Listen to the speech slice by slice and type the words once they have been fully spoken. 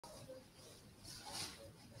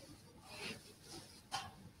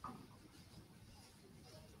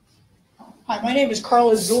Hi, my name is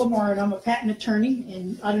Carlos Zillamar, and I'm a patent attorney.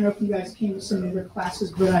 And I don't know if you guys came to some of your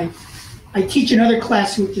classes, but I teach another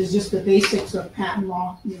class which is just the basics of patent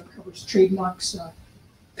law. You know, covers trademarks,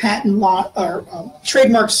 patent law, or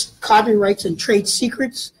trademarks, copyrights, and trade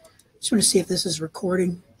secrets. Just want to see if this is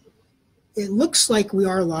recording. It looks like we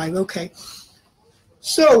are live. Okay.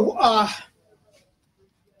 So,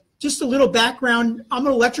 just a little background. I'm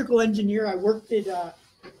an electrical engineer. I worked at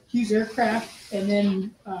Hughes Aircraft, and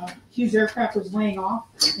then Hughes Aircraft was laying off,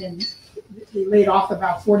 and they laid off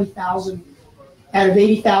about 40,000 out of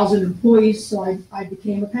 80,000 employees, so I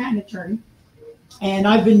became a patent attorney. And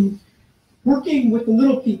I've been working with the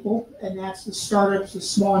little people, and that's the startups, the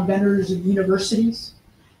small inventors, and universities.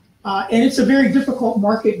 And it's a very difficult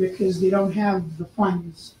market because they don't have the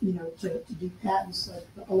funds, you know, to do patents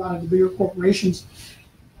like a lot of the bigger corporations.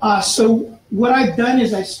 So what I've done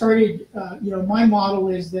is I started, my model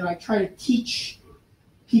is that I try to teach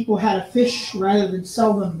people how to fish rather than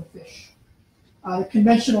sell them the fish. The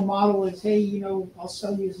conventional model is, hey, I'll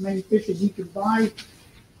sell you as many fish as you can buy.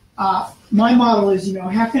 My model is,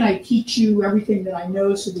 how can I teach you everything that I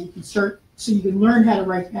know so that you can learn how to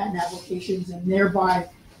write patent applications and thereby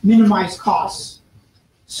minimize costs.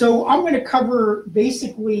 So I'm going to cover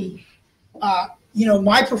basically,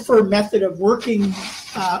 my preferred method of working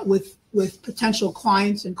with potential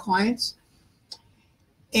clients.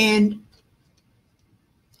 And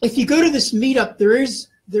if you go to this meetup,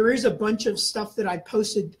 there is a bunch of stuff that I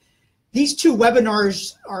posted. These two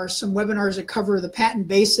webinars are some webinars that cover the patent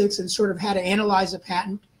basics and sort of how to analyze a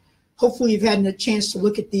patent. Hopefully you've had a chance to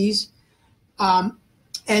look at these. And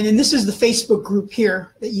then this is the Facebook group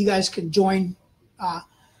here that you guys can join.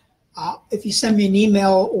 If you send me an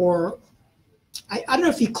email, or I don't know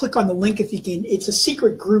if you click on the link, if you can. It's a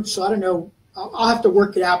secret group, so I don't know. I'll have to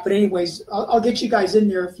work it out. But anyways, I'll get you guys in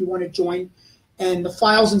there if you want to join. And the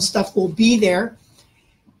files and stuff will be there.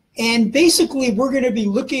 And basically, we're going to be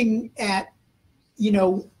looking at,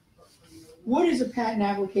 what is a patent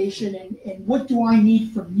application and what do I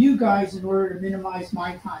need from you guys in order to minimize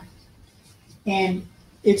my time. And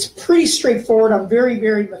it's pretty straightforward. I'm very,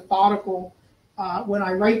 very methodical when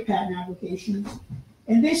I write patent applications.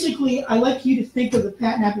 And basically, I like you to think of the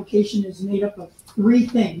patent application as made up of three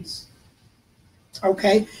things.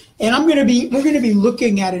 Okay, and we're going to be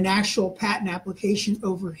looking at an actual patent application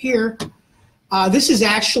over here. This is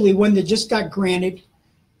actually one that just got granted.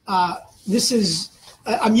 I'm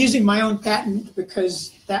using my own patent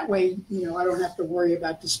because that way, I don't have to worry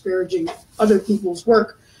about disparaging other people's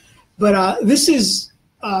work. But this is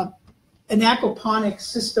an aquaponics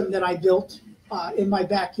system that I built in my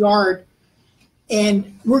backyard.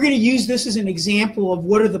 And we're going to use this as an example of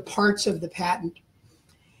what are the parts of the patent.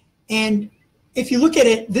 And if you look at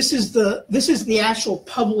it, this is the actual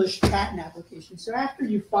published patent application. So after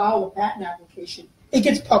you file a patent application, it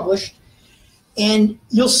gets published. And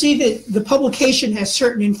you'll see that the publication has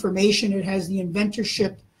certain information. It has the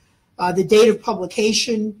inventorship, the date of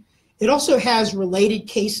publication. It also has related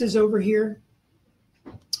cases over here.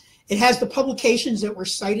 It has the publications that were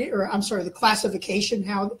cited, or I'm sorry, the classification,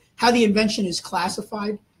 how the invention is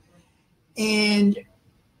classified. And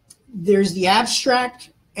there's the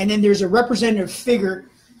abstract, and then there's a representative figure.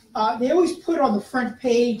 They always put on the front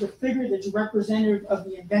page a figure that's representative of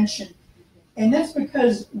the invention. And that's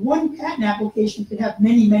because one patent application could have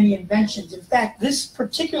many, many inventions. In fact, this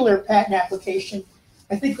particular patent application,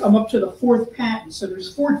 I think I'm up to the 4th patent. So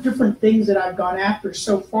there's 4 different things that I've gone after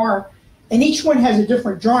so far. And each one has a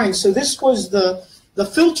different drawing. So this was the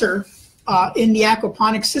filter in the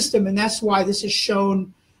aquaponics system, and that's why this is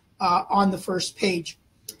shown on the first page.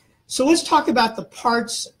 So let's talk about the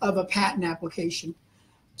parts of a patent application.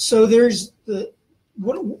 So there's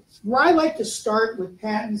where I like to start with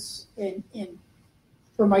patents, and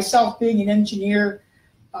for myself being an engineer,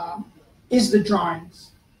 is the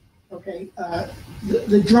drawings. Okay,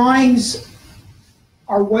 the drawings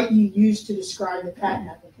are what you use to describe a patent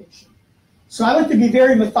application. So I like to be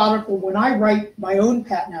very methodical when I write my own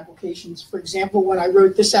patent applications. For example, when I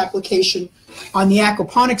wrote this application on the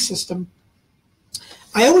aquaponics system,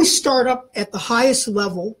 I always start up at the highest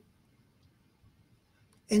level.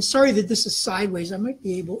 And sorry that this is sideways. I might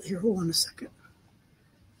be able, here, hold on a second.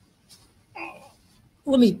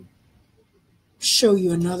 Let me show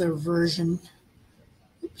you another version.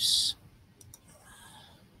 Oops.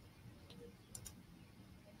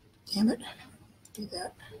 Damn it. Do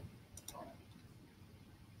that.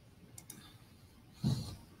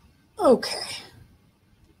 Okay.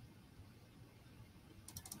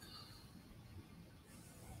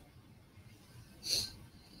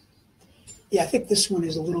 Yeah, I think this one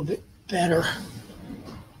is a little bit better.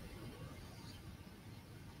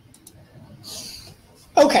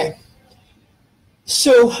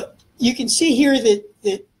 So you can see here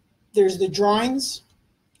that there's the drawings,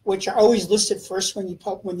 which are always listed first when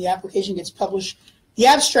the application gets published. The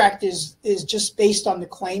abstract is just based on the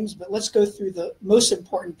claims, but let's go through the most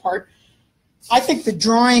important part. I think the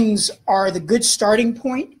drawings are the good starting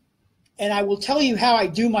point, and I will tell you how I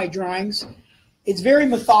do my drawings. It's very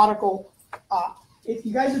methodical. If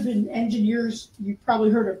you guys have been engineers, you've probably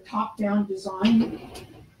heard of top-down design.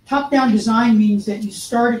 Top-down design means that you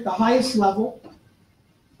start at the highest level,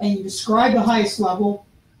 and you describe the highest level,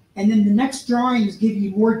 and then the next drawings give you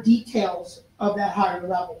more details of that higher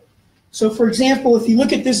level. So for example, if you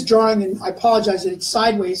look at this drawing, and I apologize that it's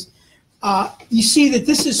sideways, you see that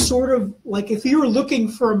this is sort of like if you were looking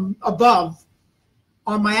from above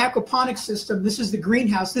on my aquaponics system, this is the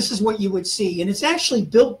greenhouse, this is what you would see. And it's actually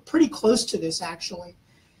built pretty close to this actually.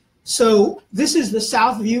 So this is the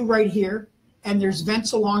south view right here, and there's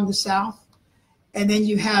vents along the south. And then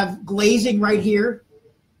you have glazing right here.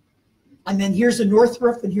 And then here's the north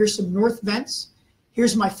roof, and here's some north vents.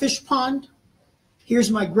 Here's my fish pond.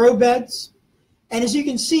 Here's my grow beds. And as you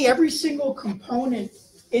can see, every single component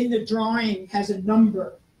in the drawing has a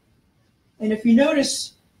number. And if you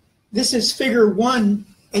notice, this is figure 1,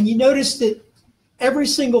 and you notice that every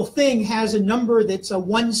single thing has a number that's a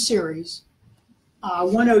 1 series.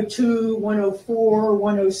 102, 104,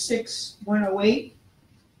 106, 108.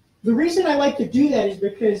 The reason I like to do that is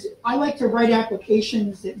because I like to write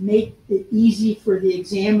applications that make it easy for the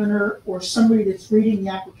examiner or somebody that's reading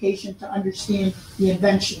the application to understand the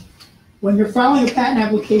invention. When you're filing a patent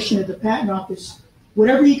application at the patent office,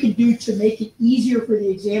 whatever you can do to make it easier for the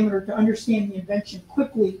examiner to understand the invention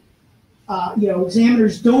quickly,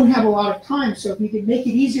 examiners don't have a lot of time, so if you can make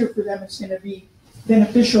it easier for them, it's going to be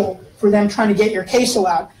beneficial for them trying to get your case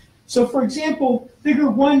allowed. So for example,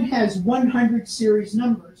 figure 1 has 100 series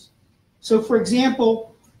numbers. So for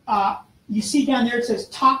example, you see down there it says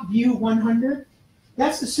top view 100.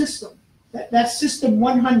 That's the system. That system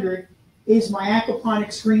 100 is my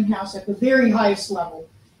aquaponics greenhouse at the very highest level.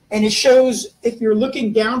 And it shows, if you're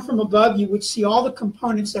looking down from above, you would see all the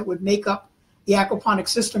components that would make up the aquaponics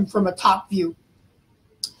system from a top view.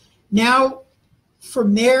 Now,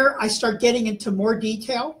 from there, I start getting into more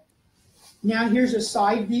detail. Now here's a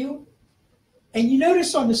side view. And you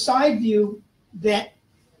notice on the side view that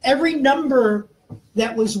every number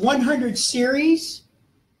that was 100 series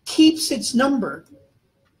keeps its number.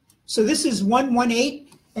 So this is 118,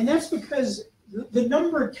 and that's because the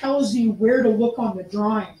number tells you where to look on the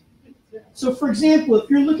drawing. So for example, if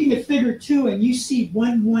you're looking at figure 2 and you see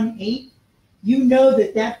 118, you know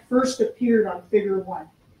that that first appeared on figure 1.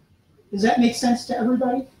 Does that make sense to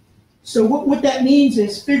everybody? So what that means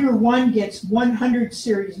is figure 1 gets 100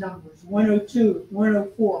 series numbers, 102,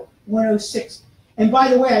 104, 106. And by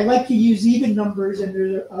the way, I like to use even numbers, and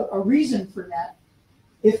there's a reason for that.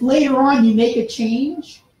 If later on you make a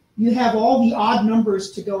change, you have all the odd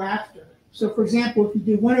numbers to go after. So for example, if you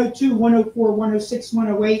do 102, 104, 106,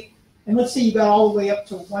 108, and let's say you got all the way up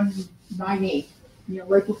to 198,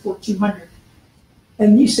 right before 200.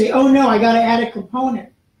 And you say, oh no, I got to add a component.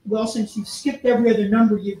 Well, since you've skipped every other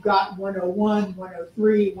number, you've got 101,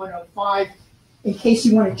 103, 105, in case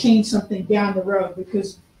you want to change something down the road.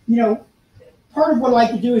 Because, part of what I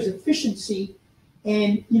like to do is efficiency.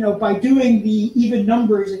 And, by doing the even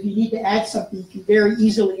numbers, if you need to add something, you can very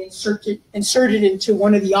easily insert it into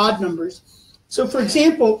one of the odd numbers. So, for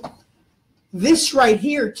example, this right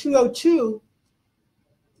here, 202,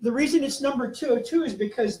 the reason it's numbered 202 is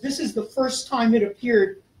because this is the first time it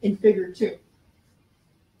appeared in figure 2.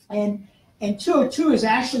 And 202 is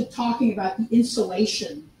actually talking about the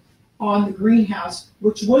insulation on the greenhouse,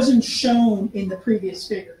 which wasn't shown in the previous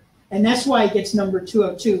figure. And that's why it gets numbered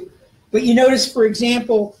 202. But you notice, for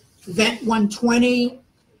example, vent 120,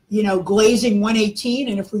 glazing 118.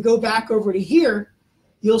 And if we go back over to here,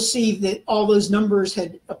 you'll see that all those numbers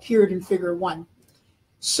had appeared in figure 1.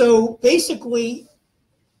 So basically,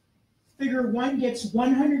 figure 1 gets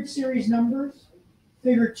 100 series numbers.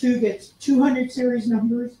 Figure 2 gets 200 series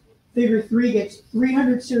numbers. Figure 3 gets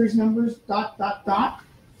 300 series numbers, ...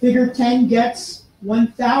 Figure 10 gets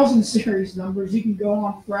 1,000 series numbers. You can go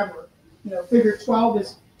on forever. Figure 12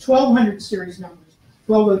 is 1,200 series numbers,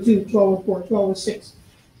 1202, 1204, 1206.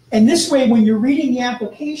 And this way, when you're reading the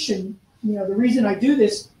application, the reason I do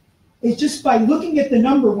this is just by looking at the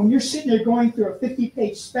number, when you're sitting there going through a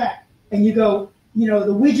 50-page spec, and you go, the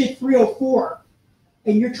widget 304,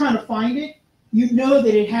 and you're trying to find it, you know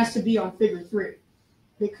that it has to be on figure 3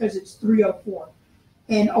 because it's 304.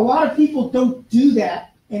 And a lot of people don't do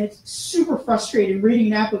that, and it's super frustrating reading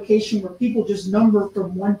an application where people just number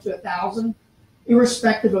from 1 to 1,000,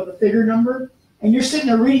 irrespective of the figure number. And you're sitting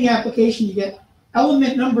there reading the application, you get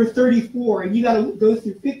element number 34, and you got to go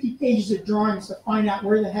through 50 pages of drawings to find out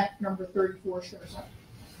where the heck number 34 shows up.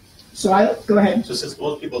 So go ahead. So since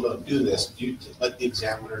most people don't do this, do you let the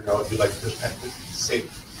examiner know if you like to say,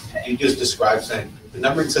 you just describe saying the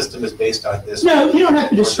numbering system is based on this? No, you don't have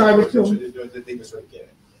to describe it to them. They just sort of get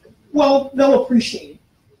it. Well, they'll appreciate it.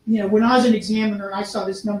 You know, when I was an examiner and I saw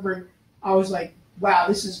this numbering, I was like, wow,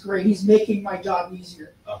 this is great. He's making my job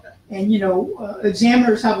easier. Okay. And, you know,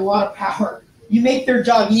 examiners have a lot of power. You make their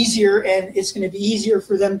job easier, and it's going to be easier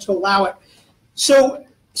for them to allow it. So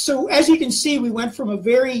as you can see, we went from a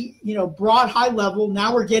very, you know, broad, high level.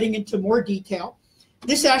 Now we're getting into more detail.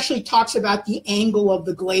 This actually talks about the angle of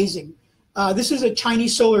the glazing. This is a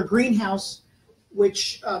Chinese solar greenhouse,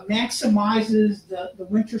 which maximizes the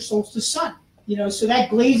winter solstice sun. You know, so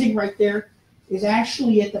that glazing right there is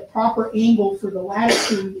actually at the proper angle for the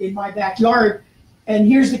latitude in my backyard. And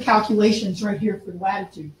here's the calculations right here for the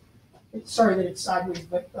latitude. Sorry that it's sideways,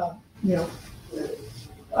 but, you know,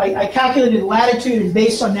 I calculated the latitude, and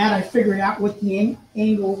based on that, I figured out what the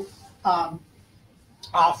angle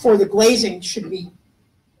for the glazing should be.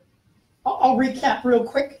 I'll recap real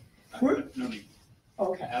quick. No need.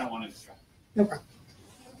 Okay. I don't want to distract. No problem.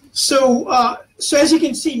 So as you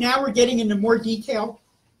can see, now we're getting into more detail.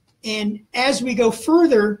 And as we go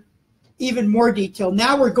further, even more detail.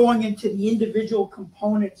 Now we're going into the individual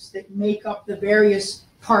components that make up the various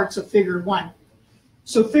parts of Figure 1.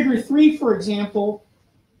 So Figure 3, for example,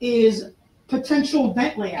 is potential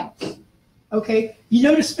vent layouts. Okay, you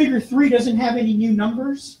notice Figure 3 doesn't have any new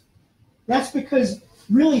numbers. That's because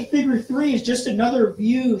really Figure 3 is just another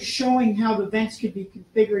view showing how the vents could be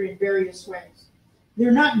configured in various ways.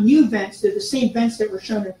 They're not new vents, they're the same vents that were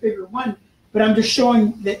shown in Figure 1, but I'm just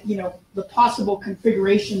showing that, you know, the possible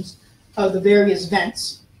configurations of the various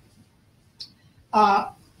vents.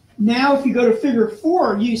 Now if you go to Figure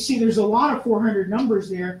 4, you see there's a lot of 400 numbers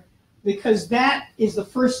there, because that is the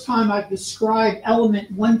first time I've described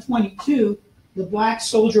element 122, the black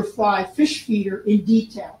soldier fly fish feeder, in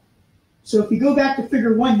detail. So if you go back to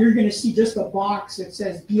Figure 1, you're going to see just a box that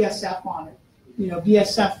says BSF on it, you know,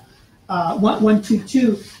 BSF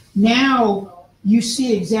 122. Now you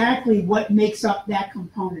see exactly what makes up that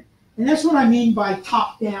component. And that's what I mean by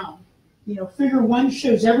top down. You know, Figure 1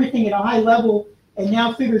 shows everything at a high level, and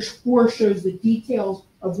now Figure 4 shows the details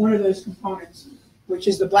of one of those components, which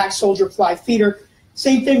is the black soldier fly feeder.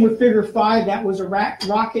 Same thing with Figure 5, that was a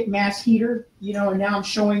rocket mass heater, you know, and now I'm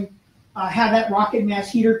showing how that rocket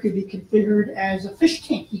mass heater could be configured as a fish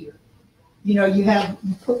tank heater. You know, you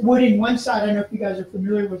put wood in one side. I don't know if you guys are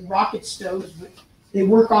familiar with rocket stoves, but they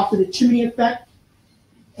work off of the chimney effect.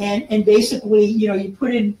 And basically, you know, you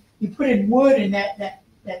put in wood, and that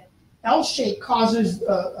L shape causes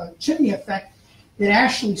a chimney effect that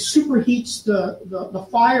actually superheats the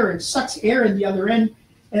fire and sucks air in the other end.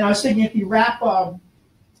 And I was thinking, if you wrap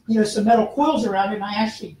you know, some metal coils around it, and I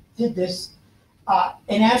actually did this,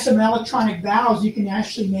 and add some electronic valves, you can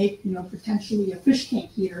actually make, you know, potentially a fish tank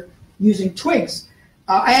heater using twigs.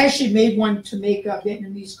 I actually made one to make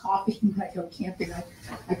Vietnamese coffee when I go camping.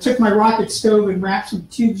 I took my rocket stove and wrapped some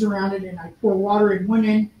tubes around it, and I pour water in one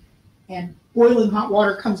end, and boiling hot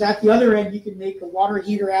water comes out the other end. You can make a water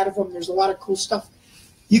heater out of them. There's a lot of cool stuff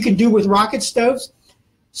you can do with rocket stoves.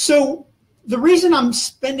 So the reason I'm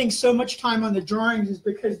spending so much time on the drawings is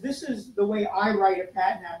because this is the way I write a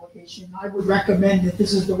patent application. I would recommend that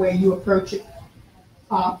this is the way you approach it.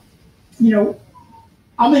 You know,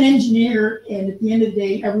 I'm an engineer, and at the end of the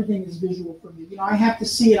day, everything is visual for me. You know, I have to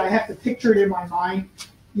see it. I have to picture it in my mind.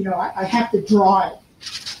 You know, I have to draw it.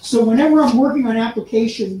 So whenever I'm working on an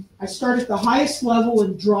application, I start at the highest level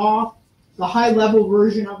and draw the high-level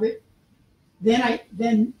version of it. Then I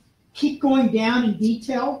keep going down in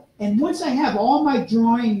detail. And once I have all my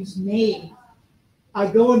drawings made, I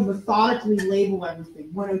go and methodically label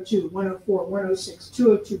everything. 102, 104, 106,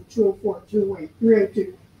 202, 204, 208,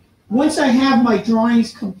 302. Once I have my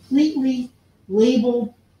drawings completely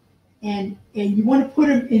labeled, and you want to put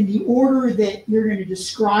them in the order that you're going to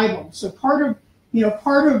describe them. So part of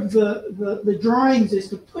the drawings is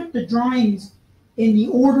to put the drawings in the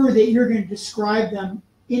order that you're going to describe them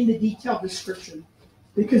in the detailed description.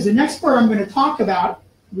 Because the next part I'm going to talk about,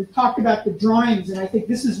 we've talked about the drawings, and I think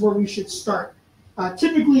this is where we should start.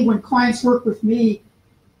 Typically, when clients work with me,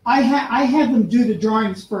 I have them do the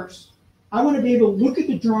drawings first. I want to be able to look at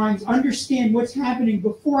the drawings, understand what's happening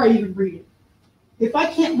before I even read it. If I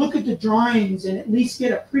can't look at the drawings and at least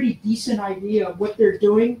get a pretty decent idea of what they're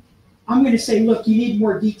doing, I'm going to say, look, you need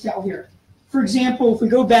more detail here. For example, if we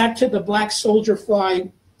go back to the black soldier fly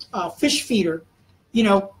fish feeder, you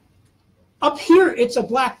know, up here it's a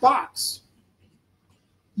black box.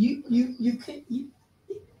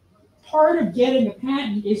 part of getting a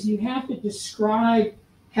patent is you have to describe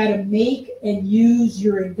how to make and use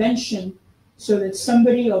your invention so that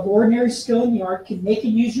somebody of ordinary skill in the art can make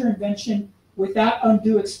and use your invention without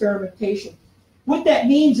undue experimentation. What that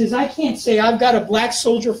means is I can't say I've got a black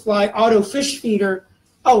soldier fly auto fish feeder.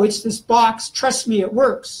 Oh, it's this box. Trust me, it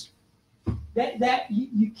works.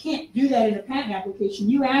 You can't do that in a patent application.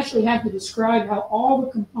 You actually have to describe how all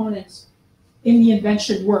the components in the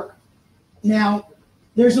invention work. Now,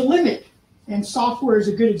 there's a limit, and software is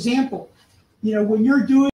a good example. When you're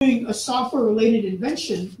doing a software-related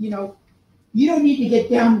invention, you don't need to get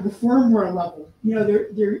down to the firmware level. You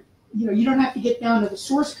don't have to get down to the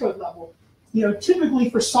source code level. Typically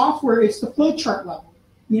for software, it's the flowchart level.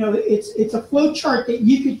 It's a flowchart that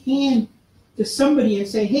you could hand to somebody and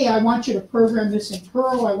say, hey, I want you to program this in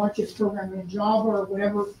Perl, I want you to program it in Java, or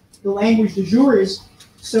whatever the language du jour is.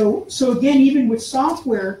 So again, even with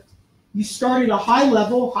software, you start at a high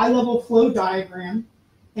level flow diagram,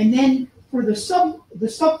 and then for the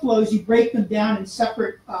subflows, you break them down in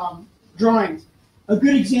separate drawings. A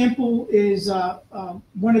good example is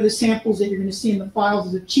one of the samples that you're going to see in the files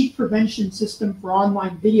is a cheat prevention system for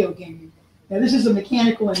online video gaming. Now, this is a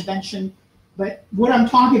mechanical invention, but what I'm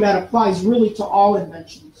talking about applies really to all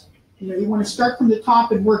inventions. You want to start from the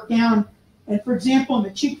top and work down. And for example, in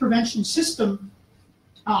the cheat prevention system,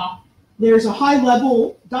 there's a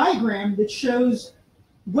high-level diagram that shows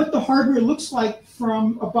what the hardware looks like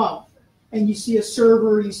from above. And you see a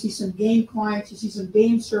server, you see some game clients, you see some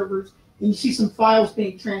game servers, and you see some files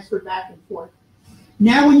being transferred back and forth.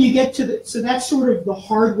 Now when you get to so that's sort of the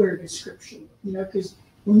hardware description, because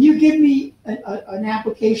when you give me an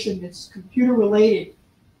application that's computer related,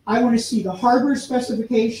 I want to see the hardware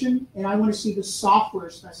specification and I want to see the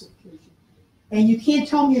software specification. And you can't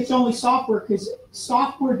tell me it's only software because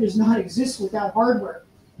software does not exist without hardware.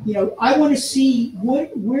 I want to see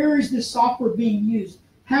where is this software being used?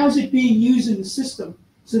 How is it being used in the system?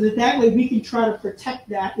 So that way we can try to protect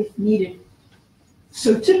that if needed.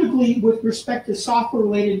 So typically with respect to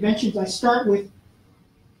software-related inventions, I start with,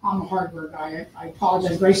 I'm a hardware guy. I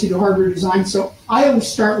apologize, but I used to do hardware design, so I always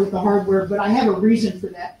start with the hardware, but I have a reason for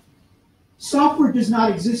that. Software does not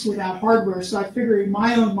exist without hardware, so I figure in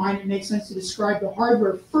my own mind it makes sense to describe the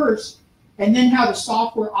hardware first and then how the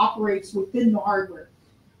software operates within the hardware.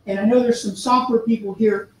 And I know there's some software people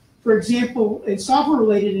here. For example, in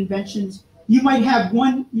software-related inventions, you might have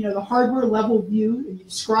one, the hardware level view, and you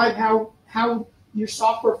describe how your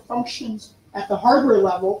software functions at the hardware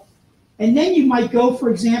level. And then you might go, for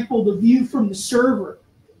example, the view from the server.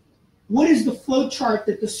 What is the flow chart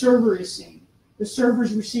that the server is seeing? The server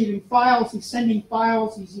is receiving files, he's sending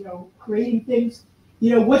files, he's creating things.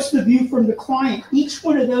 What's the view from the client? Each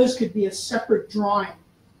one of those could be a separate drawing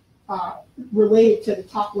related to the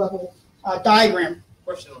top level diagram.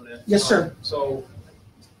 Question on that. Yes, sir. So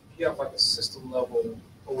you have like a system level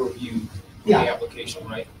overview of the application,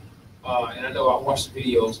 right? And I know I watched the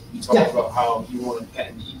videos. You talk about how you want to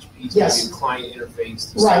patent each piece, maybe the client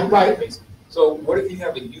interface, the software interface. So what if you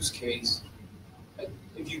have a use case?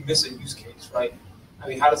 If you miss a use case, right? I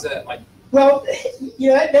mean, how does that like? Well,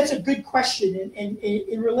 that's a good question, and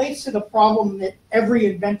it relates to the problem that every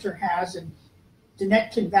inventor has, and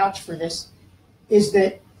Danette can vouch for this, is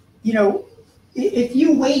that if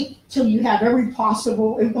you wait till you have every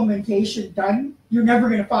possible implementation done, you're never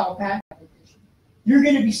going to file a patent application. You're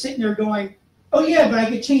going to be sitting there going, oh yeah, but I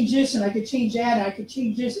could change this and I could change that and I could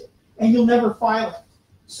change this, and you'll never file it.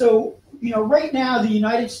 So, right now the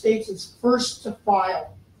United States is first to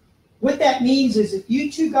file. What that means is if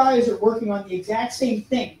you two guys are working on the exact same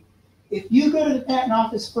thing, if you go to the patent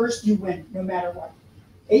office first, you win no matter what.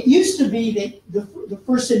 It used to be that the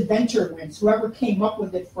first inventor wins. Whoever came up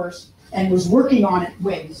with it first and was working on it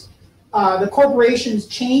wins. The corporations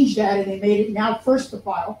changed that and they made it now first to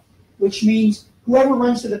file, which means whoever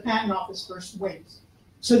runs to the patent office first wins.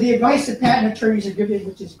 So the advice that patent attorneys are giving,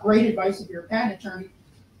 which is great advice if you're a patent attorney,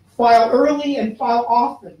 file early and file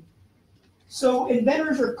often. So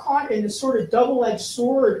inventors are caught in this sort of double-edged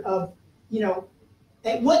sword of,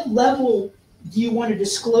 at what level do you want to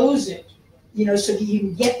disclose it? So that you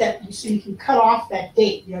can get that, so you can cut off that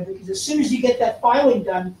date, because as soon as you get that filing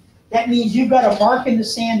done, that means you've got a mark in the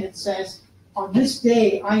sand that says, on this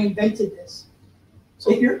day, I invented this.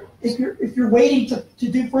 So if you're waiting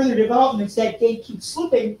to do further developments, that date keeps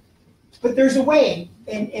slipping, but there's a way,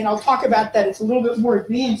 and I'll talk about that. It's a little bit more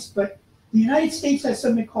advanced, but the United States has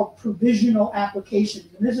something called provisional applications,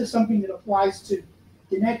 and this is something that applies to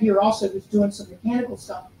Danette here also, who's doing some mechanical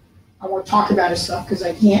stuff. I won't talk about his stuff because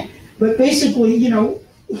I can't, but basically,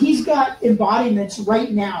 he's got embodiments right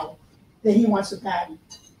now that he wants to patent.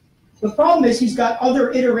 The problem is he's got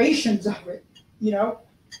other iterations of it, you know?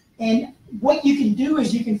 And what you can do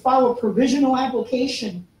is you can file a provisional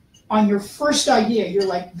application on your first idea. You're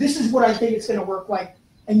like, this is what I think it's going to work like.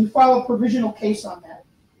 And you file a provisional case on that.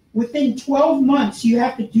 Within 12 months, you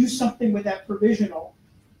have to do something with that provisional.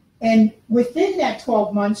 And within that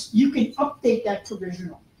 12 months, you can update that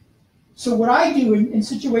provisional. So what I do in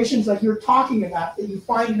situations like you're talking about, that you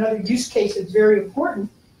find another use case that's very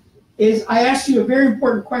important, is I ask you a very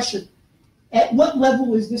important question. At what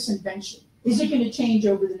level is this invention? Is it going to change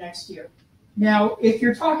over the next year? Now, if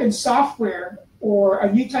you're talking software or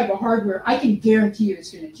a new type of hardware, I can guarantee you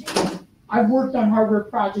it's going to change. I've worked on hardware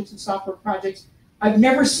projects and software projects. I've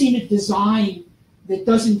never seen a design that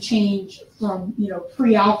doesn't change from, you know,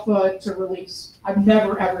 pre-alpha to release. I've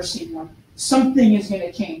never, ever seen one. Something is going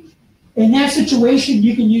to change. In that situation,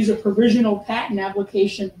 you can use a provisional patent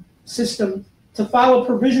application system to file a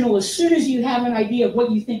provisional as soon as you have an idea of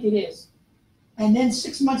what you think it is. And then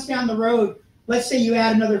 6 months down the road, let's say you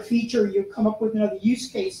add another feature, you come up with another use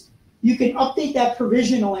case, you can update that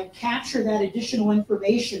provisional and capture that additional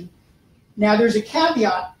information. Now there's a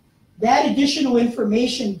caveat. That additional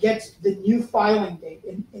information gets the new filing date.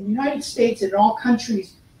 In the United States and in all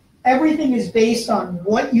countries, everything is based on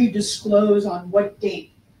what you disclose on what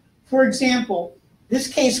date. For example, this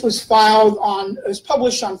case was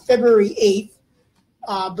published on February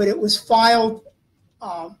 8th, but it was filed,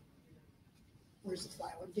 where's the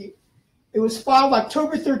filing date? It was filed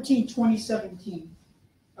October 13, 2017,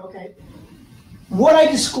 okay? What I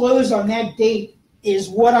disclose on that date is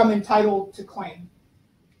what I'm entitled to claim.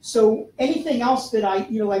 So anything else that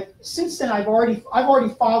like since then I've already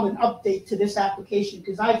filed an update to this application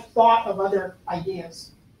because I've thought of other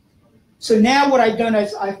ideas. So now what I've done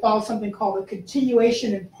is I filed something called a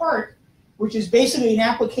continuation in part, which is basically an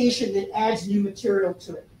application that adds new material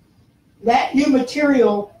to it. That new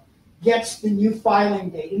material gets the new filing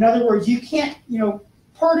date. In other words, you can't,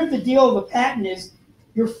 part of the deal of a patent is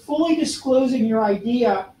you're fully disclosing your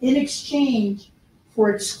idea in exchange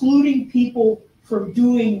for excluding people from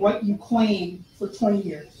doing what you claim for 20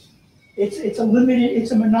 years. It's a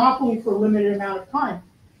monopoly for a limited amount of time.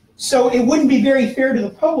 So it wouldn't be very fair to the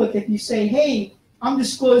public if you say, hey, I'm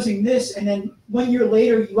disclosing this, and then 1 year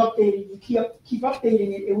later you update it, you keep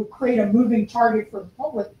updating it. It would create a moving target for the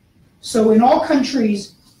public. So in all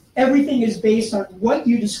countries, everything is based on what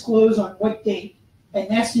you disclose on what date, and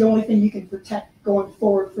that's the only thing you can protect going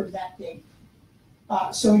forward from that date.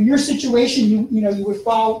 So in your situation, you would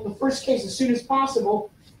file the first case as soon as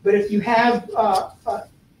possible, but if you have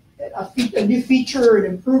a new feature, an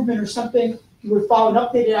improvement or something, you would file an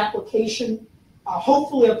updated application,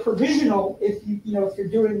 hopefully a provisional if you're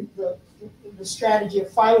doing the strategy of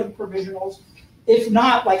filing provisionals. If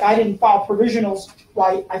not, like I didn't file provisionals,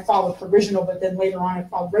 I filed a provisional, but then later on I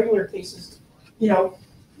filed regular cases.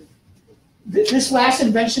 This last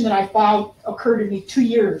invention that I filed occurred to me 2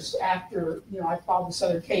 years after I filed this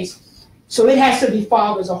other case. So it has to be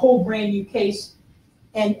filed as a whole brand new case,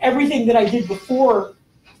 and everything that I did before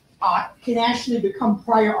can actually become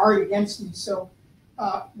prior art against me. So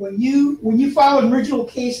when you file an original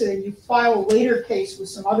case and then you file a later case with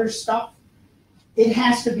some other stuff, it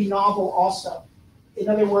has to be novel also. In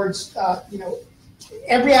other words,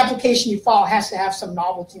 every application you file has to have some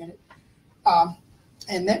novelty in it.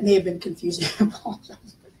 And that may have been confusing. I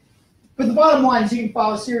apologize. But the bottom line is you can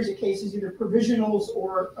file a series of cases, either provisionals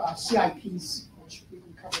or CIPs, which we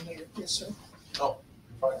can cover later. Yes, sir. Oh,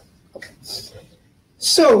 fine. Okay.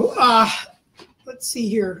 So let's see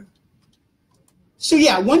here. So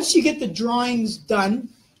yeah, once you get the drawings done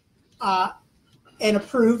and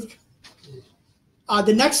approved,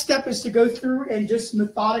 the next step is to go through and just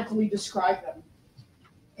methodically describe them.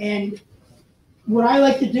 And what I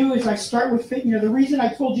like to do is I start with, the reason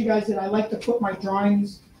I told you guys that I like to put my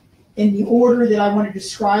drawings in the order that I want to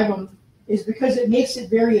describe them is because it makes it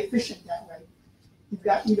very efficient that way.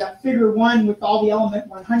 You've got figure 1 with all the element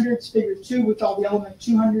 100s, figure 2 with all the element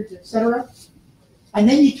 200s, etc. And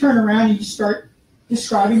then you turn around and you start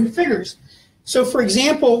describing the figures. So for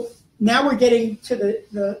example, now we're getting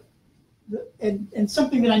to and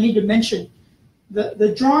something that I need to mention,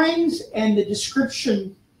 the drawings and the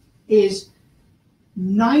description is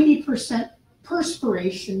 90%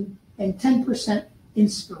 perspiration and 10%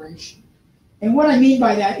 inspiration. And what I mean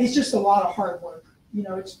by that is just a lot of hard work.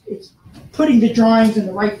 It's putting the drawings in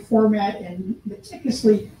the right format and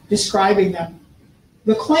meticulously describing them.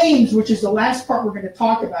 The claims, which is the last part we're going to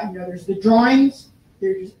talk about, there's the drawings,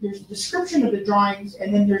 there's a description of the drawings,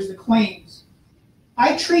 and then there's the claims.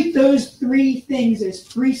 I treat those three things as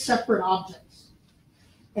three separate objects.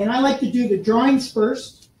 And I like to do the drawings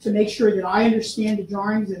first, to make sure that I understand the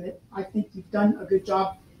drawings and that I think you've done a good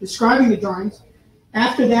job describing the drawings.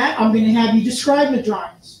 After that, I'm going to have you describe the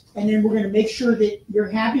drawings, and then we're going to make sure that you're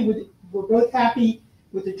happy with it. We're both happy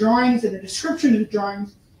with the drawings and the description of the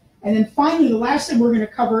drawings. And then finally, the last thing we're going to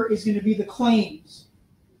cover is going to be the claims.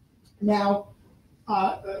 Now,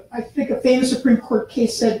 I think a famous Supreme Court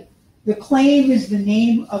case said the claim is the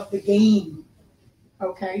name of the game.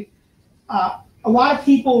 Okay, a lot of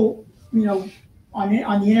people, on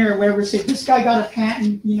the internet or whatever, say this guy got a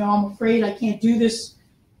patent. I'm afraid I can't do this.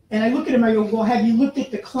 And I look at him, I go, well, have you looked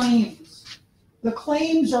at the claims? The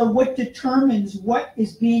claims are what determines what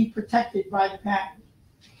is being protected by the patent.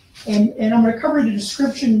 And I'm going to cover the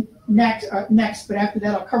description next, but after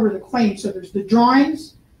that I'll cover the claims. So there's the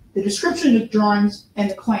drawings, the description of the drawings, and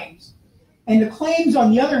the claims. And the claims,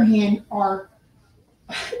 on the other hand, are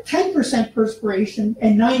 10% perspiration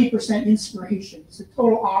and 90% inspiration. It's the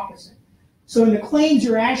total opposite. So in the claims,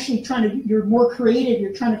 you're more creative.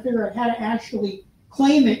 You're trying to figure out how to actually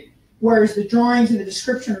claim it, whereas the drawings and the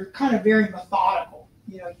description are kind of very methodical.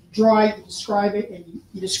 You draw it, you describe it, and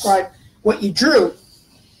you describe what you drew.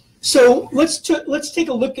 So let's take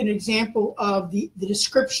a look at an example of the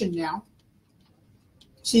description now.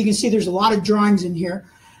 So you can see there's a lot of drawings in here.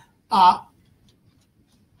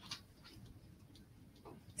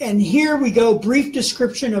 And here we go, brief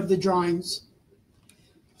description of the drawings.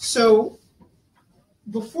 So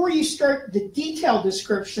before you start the detailed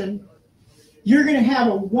description, you're going to have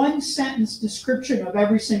a one-sentence description of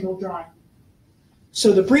every single drawing.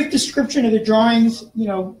 So the brief description of the drawings,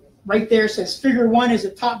 right there says figure 1 is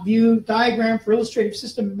a top view diagram for illustrative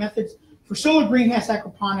system methods for solar greenhouse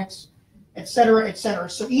aquaponics, et cetera, et cetera.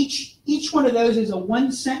 So each one of those is a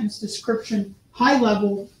one-sentence description, high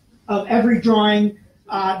level, of every drawing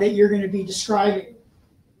that you're going to be describing.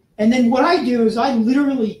 And then what I do is I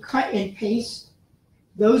literally cut and paste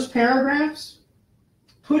those paragraphs,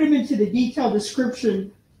 put them into the detailed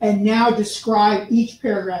description, and now describe each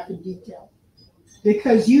paragraph in detail.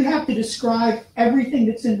 Because you have to describe everything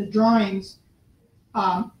that's in the drawings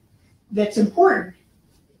that's important.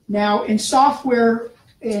 Now, in software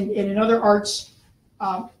and in other arts,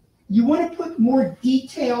 you want to put more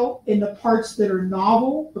detail in the parts that are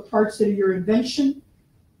novel, the parts that are your invention,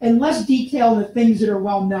 and less detail in the things that are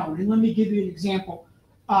well known. And let me give you an example.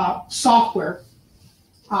 Software.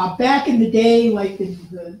 Back in the day, like in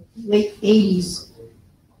the late 80s,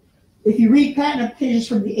 if you read patent applications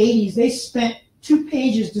from the 80s, they spent 2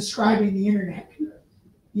 pages describing the internet.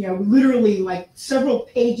 Literally like several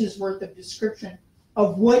pages worth of description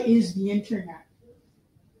of what is the internet.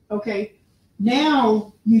 Okay,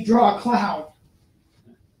 now you draw a cloud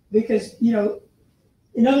because,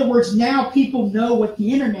 in other words, now people know what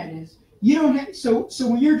the internet is. You don't have, so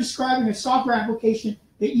when you're describing a software application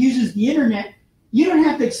that uses the internet, you don't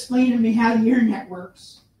have to explain to me how the internet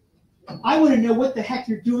works. I want to know what the heck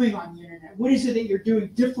you're doing on the internet. What is it that you're doing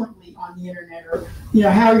differently on the internet, or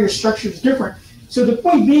how your structure is different. So the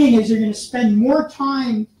point being is you're going to spend more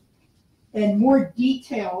time and more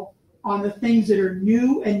detail on the things that are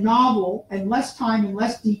new and novel, and less time and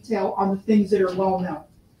less detail on the things that are well known.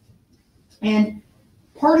 And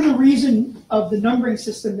part of the reason of the numbering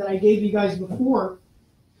system that I gave you guys before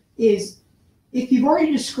is if you've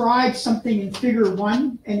already described something in figure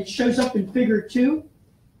 1 and it shows up in figure 2,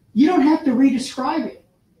 you don't have to re-describe it.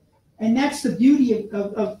 And that's the beauty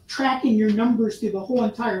of tracking your numbers through the whole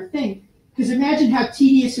entire thing. Because imagine how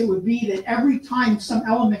tedious it would be that every time some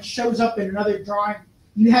element shows up in another drawing,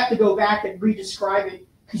 you have to go back and re-describe it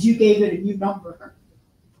because you gave it a new number.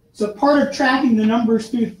 So part of tracking the numbers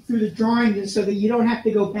through the drawing is so that you don't have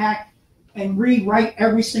to go back and rewrite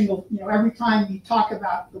every single, every time you talk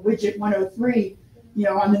about the widget 103,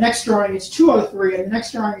 on the next drawing it's 203, and the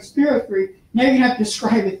next drawing is 303. Now you're going to have to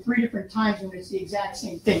describe it 3 different times when it's the exact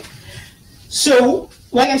same thing. So,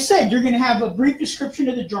 like I said, you're going to have a brief description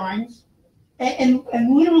of the drawings, and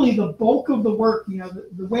literally the bulk of the work,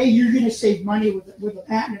 the way you're going to save money with a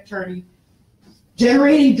patent attorney,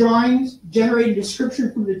 generating drawings, generating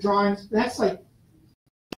description from the drawings, that's like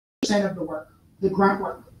 10% of the work, the grunt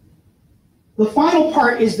work. The final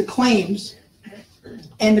part is the claims,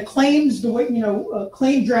 and the claims, the way,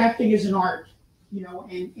 claim drafting is an art,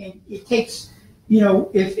 and it takes,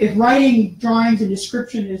 if writing drawings and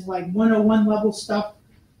description is like 101 level stuff,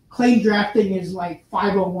 claim drafting is like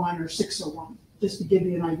 501 or 601, just to give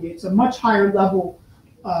you an idea. It's a much higher level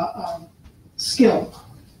skill.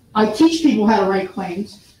 I teach people how to write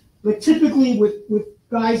claims, but typically with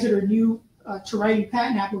guys that are new to writing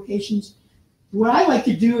patent applications, what I like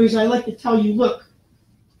to do is I like to tell you, look,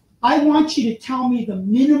 I want you to tell me the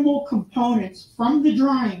minimal components from the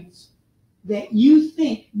drawings that you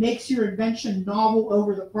think makes your invention novel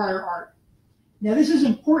over the prior art. Now, this is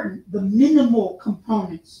important, the minimal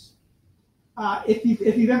components. If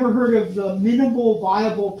you've ever heard of the minimal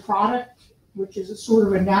viable product, which is a sort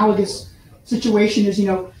of analogous situation, is,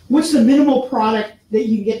 what's the minimal product that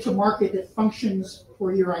you can get to market that functions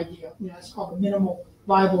for your idea? It's called the minimal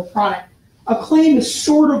viable product. A claim is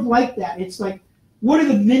sort of like that. It's like, what are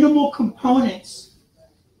the minimal components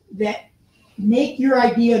that make your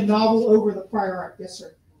idea novel over the prior art? Yes,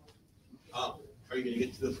 sir. Are you going to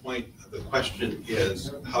get to the point? The question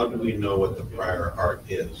is, how do we know what the prior art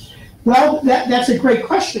is? Well, that's a great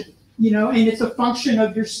question, and it's a function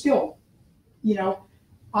of your skill.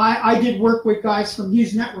 I did work with guys from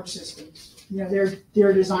Hughes Network Systems.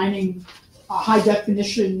 They're designing high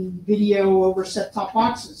definition video over set-top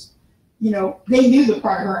boxes. They knew the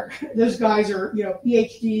prior art. Those guys are,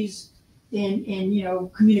 PhDs in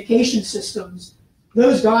communication systems.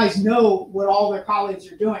 Those guys know what all their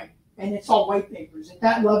colleagues are doing, and it's all white papers. At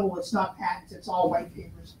that level, it's not patents, it's all white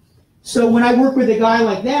papers. So when I work with a guy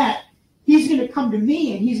like that, he's going to come to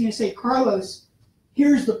me and he's going to say, Carlos,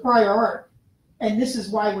 here's the prior art, and this is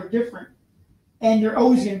why we're different. And they're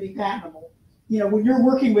always going to be patentable. When you're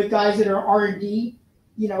working with guys that are R&D,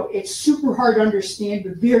 it's super hard to understand,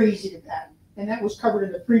 but very easy to patent. And that was covered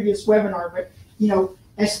in the previous webinar. But,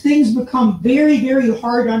 as things become very, very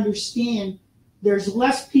hard to understand, there's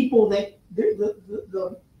less people that,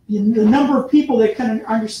 the number of people that can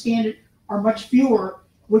understand it are much fewer,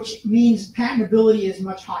 which means patentability is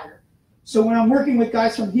much higher. So when I'm working with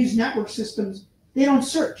guys from Hughes Network Systems, they don't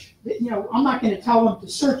search. I'm not going to tell them to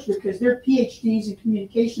search because they're PhDs in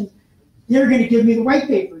communications. They're going to give me the white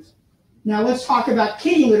papers. Now let's talk about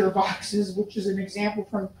kitty litter boxes, which is an example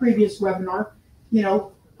from a previous webinar.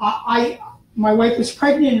 My wife was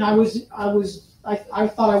pregnant, and I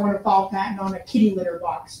thought I wanted to file a patent on a kitty litter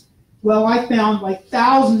box. Well, I found like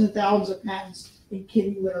thousands and thousands of patents in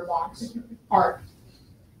kitty litter box art.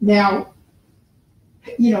 Now,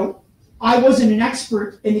 I wasn't an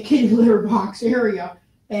expert in the kitty litter box area,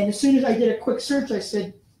 and as soon as I did a quick search, I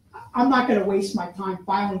said, I'm not going to waste my time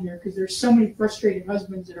filing here because there's so many frustrated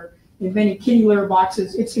husbands that are inventing kitty litter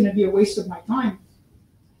boxes. It's going to be a waste of my time.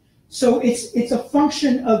 So it's a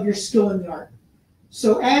function of your skill in the art.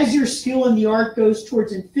 So as your skill in the art goes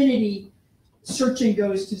towards infinity, searching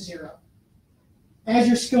goes to zero. As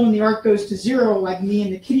your skill in the art goes to zero, like me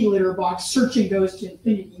in the kitty litter box, searching goes to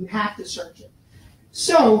infinity. You have to search it.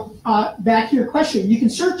 So back to your question, you can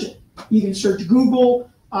search it. You can search Google.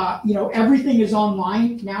 Everything is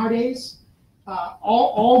online nowadays.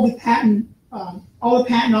 All the patent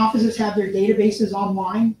offices have their databases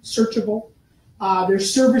online, searchable.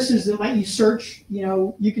 There's services that let you search.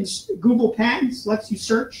 You can Google Patents lets you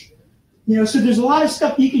search. So there's a lot of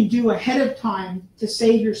stuff you can do ahead of time to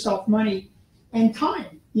save yourself money and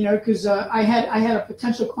time. Because I had a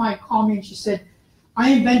potential client call me and she said,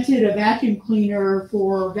 I invented a vacuum cleaner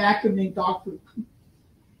for vacuuming dog poop.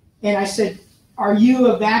 And I said, are you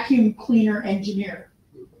a vacuum cleaner engineer?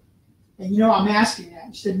 And I'm asking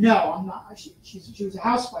that. She said, no, I'm not. She was a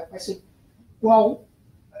housewife. I said, well,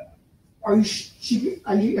 are you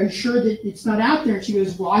sure that it's not out there? And she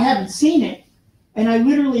goes, well, I haven't seen it. And I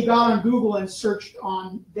literally got on Google and searched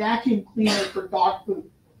on vacuum cleaner for dog poop.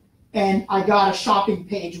 And I got a shopping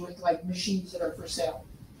page with like machines that are for sale.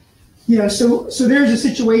 So there's a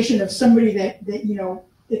situation of somebody that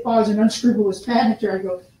if I was an unscrupulous patenter, I'd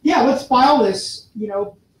go, yeah, let's file this,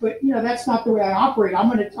 but that's not the way I operate. I'm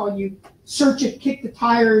going to tell you, search it, kick the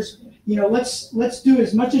tires, let's do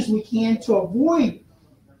as much as we can to avoid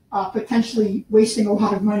potentially wasting a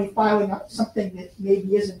lot of money filing up something that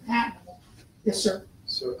maybe isn't patentable. Yes, sir.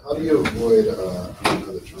 So how do you avoid, I don't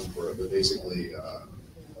know the term for it, but basically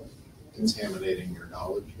contaminating your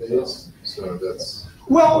knowledge base? So that's...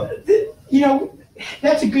 Well,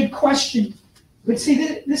 that's a good question. But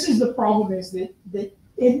see, this is the problem is that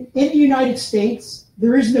in the United States,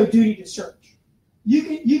 there is no duty to search.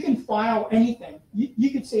 You can file anything. You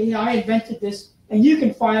can say, yeah, I invented this, and you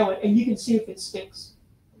can file it, and you can see if it sticks.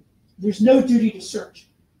 There's no duty to search.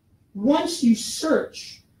 Once you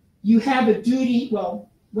search, you have a duty, well,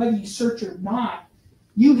 whether you search or not,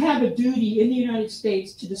 you have a duty in the United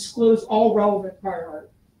States to disclose all relevant prior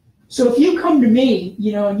art. So if you come to me,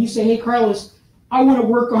 and you say, hey, Carlos, I want to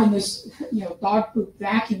work on this, dog poop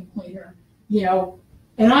vacuum cleaner,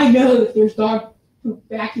 and I know that there's dog poop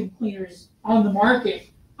vacuum cleaners on the market,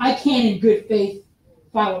 I can in good faith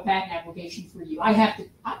file a patent application for you. I have to,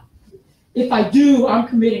 if I do, I'm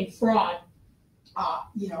committing fraud,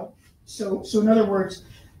 So in other words,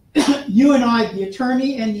 you and I, the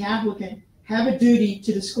attorney and the applicant, have a duty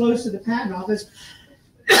to disclose to the patent office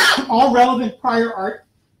all relevant prior art,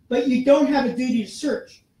 but you don't have a duty to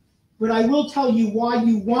search. But I will tell you why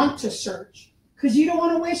you want to search, because you don't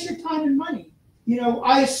want to waste your time and money.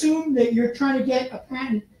 I assume that you're trying to get a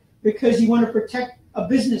patent because you want to protect a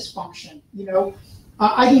business function.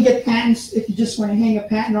 I can get patents if you just want to hang a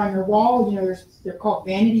patent on your wall. They're called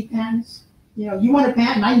vanity patents. You want a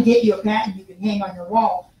patent, I can get you a patent you can hang on your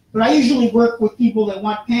wall. But I usually work with people that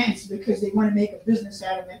want patents because they want to make a business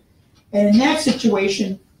out of it. And in that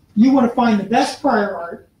situation, you want to find the best prior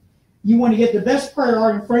art. You want to get the best prior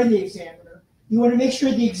art in front of the examiner. You want to make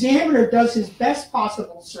sure the examiner does his best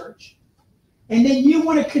possible search. And then you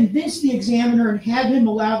want to convince the examiner and have him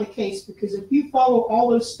allow the case, because if you follow all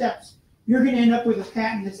those steps, you're going to end up with a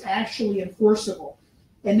patent that's actually enforceable.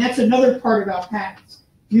 And that's another part about patents.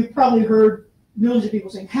 You've probably heard millions of people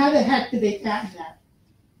saying, how the heck did they patent that?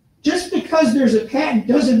 Just because there's a patent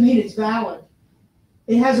doesn't mean it's valid.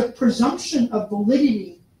 It has a presumption of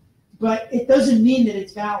validity, but it doesn't mean that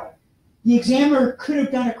it's valid. The examiner could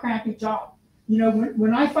have done a crappy job.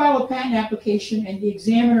 When I file a patent application and the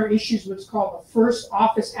examiner issues what's called a first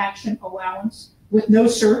office action allowance with no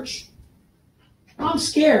search, I'm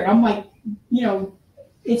scared. I'm like,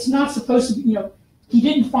 it's not supposed to be, he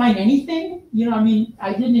didn't find anything.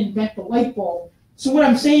 I didn't invent the light bulb. So what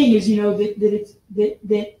I'm saying is,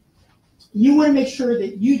 that you want to make sure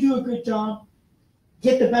that you do a good job,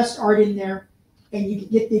 get the best art in there, and you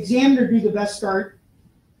get the examiner to do the best art.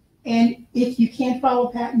 And if you can't file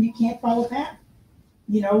a patent, you can't file a patent.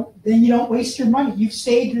 Then you don't waste your money. You've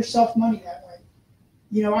saved yourself money that way.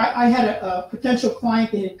 I had a potential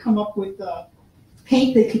client that had come up with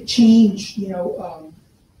paint that could change,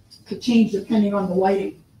 depending on the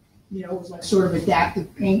lighting. It was like sort of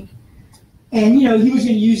adaptive paint. And, he was going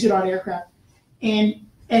to use it on aircraft. And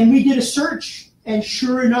we did a search, and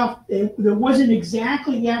sure enough, there wasn't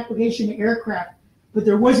exactly the application to aircraft, but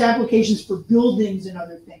there was applications for buildings and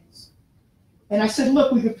other things. And I said,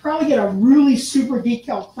 look, we could probably get a really super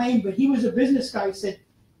detailed claim, but he was a business guy. He said,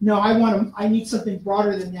 no, I need something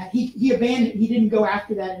broader than that. He abandoned, he didn't go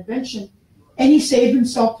after that invention, and he saved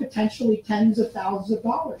himself potentially tens of thousands of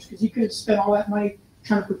dollars, because he could have spent all that money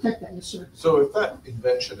trying to protect that in the search. So if that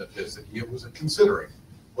invention of his that he was considering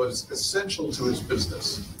was essential to his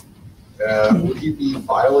business, would he be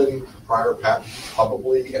violating prior patent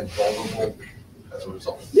probably and vulnerable as a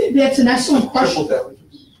result? That's an excellent question. Triple damages?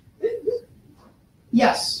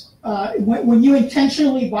 Yes. When you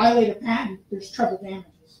intentionally violate a patent, there's treble damages.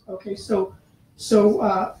 Okay,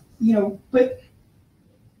 but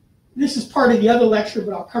this is part of the other lecture,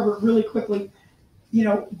 but I'll cover it really quickly.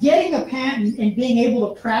 Getting a patent and being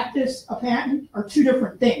able to practice a patent are two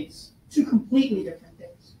different things, two completely different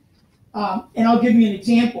things. And I'll give you an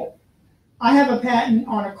example. I have a patent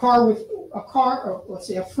on a car with or let's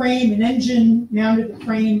say a frame, an engine mounted to the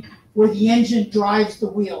frame where the engine drives the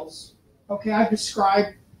wheels. Okay, I've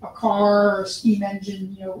described a car or a steam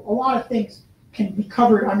engine, a lot of things can be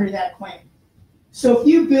covered under that claim. So if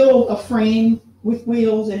you build a frame with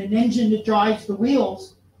wheels and an engine that drives the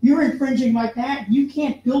wheels, you're infringing my patent. You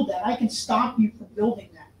can't build that. I can stop you from building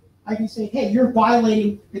that. I can say, hey, you're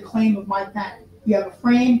violating the claim of my patent. You have a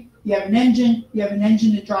frame, you have an engine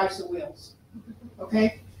that drives the wheels.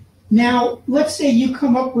 Okay? Now, let's say you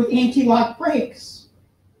come up with anti-lock brakes.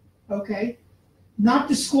 Okay? Not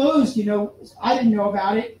disclosed, I didn't know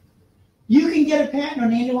about it. You can get a patent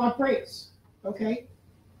on anti-lock brakes. Okay?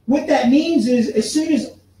 What that means is, as soon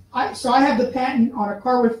as I have the patent on a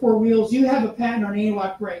car with four wheels, you have a patent on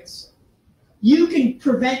anti-lock brakes. You can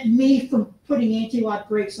prevent me from putting anti-lock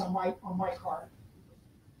brakes on my car.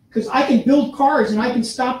 Because I can build cars and I can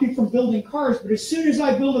stop you from building cars, but as soon as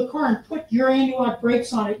I build a car and put your anti-lock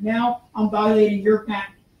brakes on it, now I'm violating your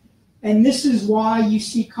patent. And this is why you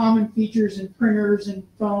see common features in printers and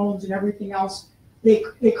phones and everything else. They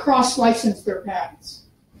cross-license their patents.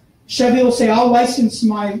 Chevy will say, I'll license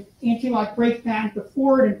my anti-lock brake patent to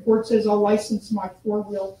Ford, and Ford says, I'll license my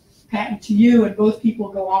four-wheel patent to you, and both people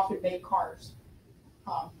go off and make cars.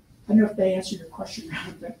 I don't know if they answered your question,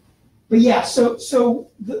 but yeah, so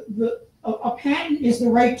a patent is the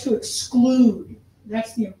right to exclude.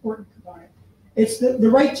 That's the important component. It's the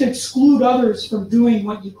right to exclude others from doing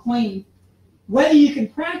what you claim. Whether you can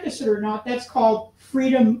practice it or not, that's called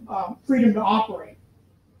freedom to operate.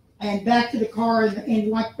 And back to the car and the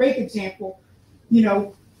anti-lock brake example,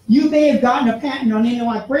 you may have gotten a patent on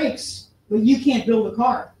anti-lock brakes, but you can't build a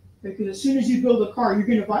car, because as soon as you build a car, you're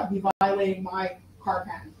going to be violating my car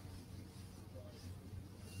patent.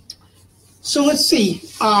 So let's see.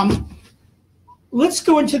 Let's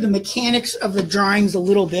go into the mechanics of the drawings a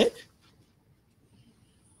little bit.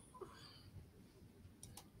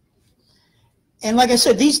 And like I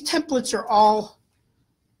said, these templates are all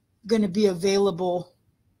going to be available.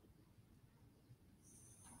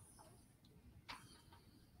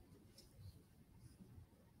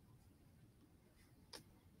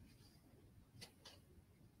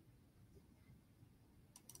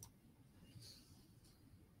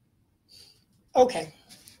 Okay.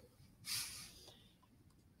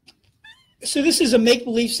 So this is a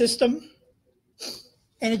make-believe system,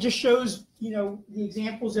 and it just shows, the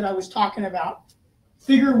examples that I was talking about.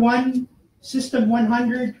 Figure 1, system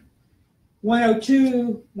 100,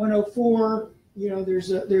 102, 104,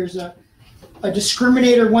 there's a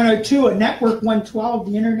discriminator 102, a network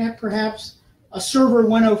 112, the internet perhaps, a server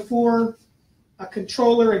 104, a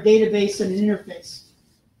controller, a database, and an interface.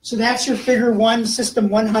 So that's your figure 1, system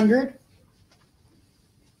 100.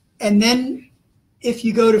 And then if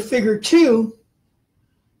you go to figure 2,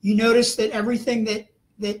 you notice that everything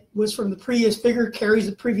that was from the previous figure carries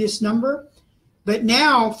the previous number. But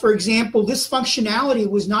now, for example, this functionality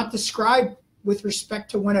was not described with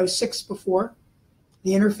respect to 106 before,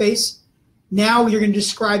 the interface. Now you're going to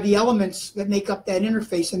describe the elements that make up that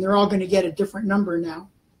interface, and they're all going to get a different number now.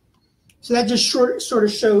 So that just sort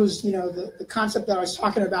of shows, the concept that I was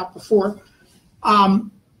talking about before.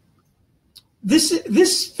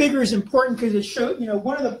 This figure is important because it shows,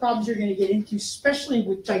 one of the problems you're going to get into, especially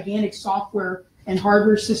with gigantic software and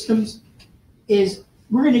hardware systems, is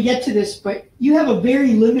we're going to get to this, but you have a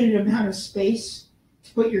very limited amount of space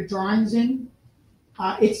to put your drawings in.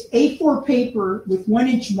 It's A4 paper with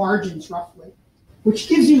 1-inch margins roughly, which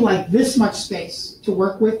gives you like this much space to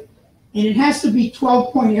work with. And it has to be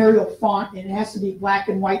 12-point Arial font, and it has to be black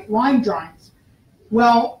and white line drawings.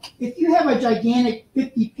 Well, if you have a gigantic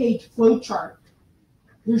 50-page flow chart,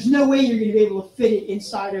 there's no way you're going to be able to fit it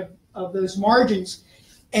inside of those margins.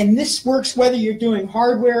 And this works whether you're doing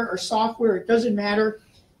hardware or software, it doesn't matter.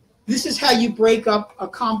 This is how you break up a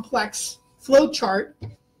complex flow chart.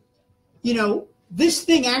 This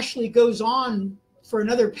thing actually goes on for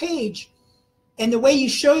another page. And the way you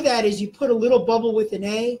show that is you put a little bubble with an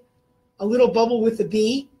A, a little bubble with a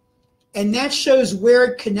B, and that shows where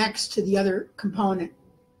it connects to the other component.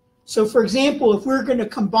 So for example, if we're going to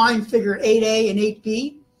combine figure 8A and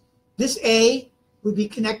 8B, this A would be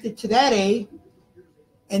connected to that A,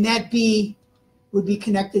 and that B would be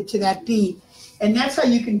connected to that B. And that's how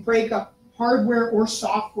you can break up hardware or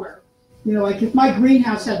software. Like if my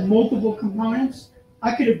greenhouse had multiple components,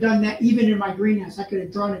 I could have done that even in my greenhouse. I could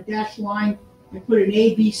have drawn a dashed line and put an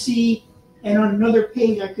A, B, C, and on another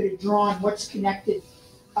page I could have drawn what's connected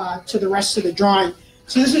to the rest of the drawing.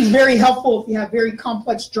 So this is very helpful if you have very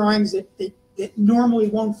complex drawings that normally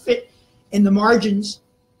won't fit in the margins.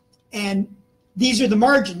 And these are the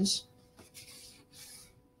margins.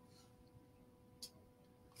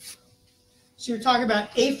 So you're talking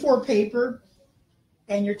about A4 paper,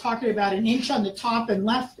 and you're talking about 1 inch on the top and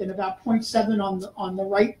left and about 0.7 on the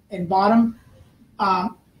right and bottom.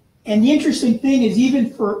 And the interesting thing is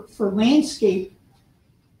even for landscape,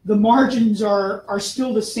 the margins are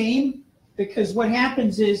still the same, because what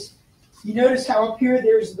happens is, you notice how up here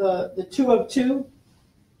there's the 2 of 2?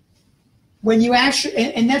 When you actually,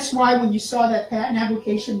 and that's why when you saw that patent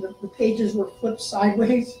application, the pages were flipped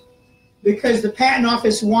sideways, because the patent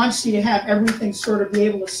office wants you to have everything sort of be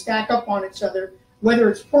able to stack up on each other, whether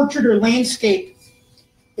it's portrait or landscape.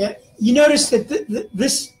 You notice that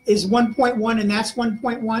this is 1.1 and that's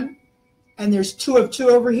 1.1, and there's 2 of 2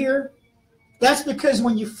 over here. That's because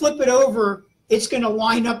when you flip it over, it's going to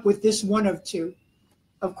line up with this 1 of 2.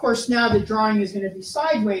 Of course, now the drawing is going to be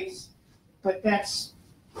sideways, but that's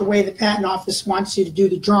the way the patent office wants you to do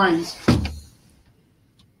the drawings.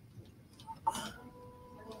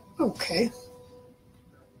 Okay.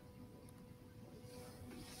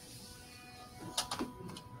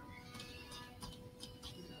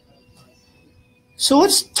 So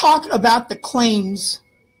let's talk about the claims.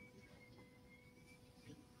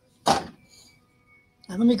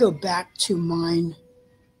 Now let me go back to mine.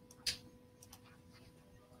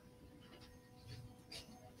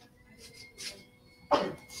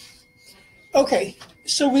 Okay,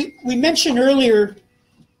 so we mentioned earlier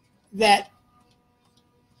that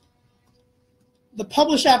the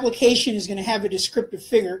published application is going to have a descriptive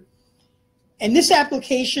figure, and this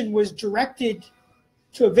application was directed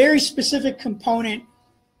to a very specific component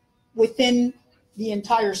within the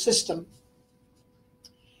entire system.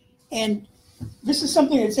 And this is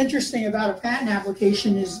something that's interesting about a patent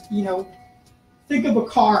application is, think of a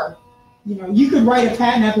car. You could write a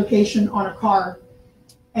patent application on a car,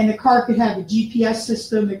 and the car could have a GPS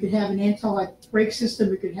system, it could have an anti-lock brake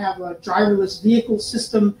system, it could have a driverless vehicle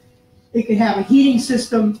system, it could have a heating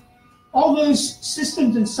system. all those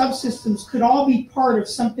systems and subsystems could all be part of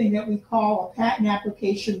something that we call a patent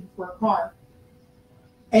application for a car.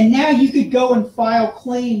 And now you could go and file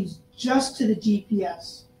claims just to the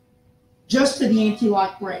GPS, just to the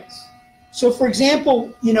anti-lock brakes. So for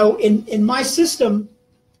example, in my system,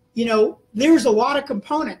 there's a lot of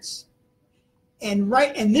components. And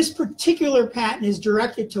this particular patent is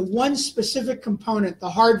directed to one specific component, the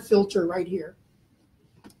hard filter right here.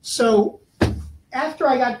 So after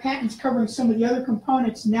I got patents covering some of the other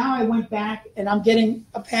components, now I went back and I'm getting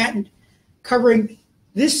a patent covering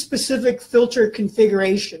this specific filter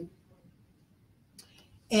configuration.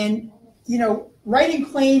 And, writing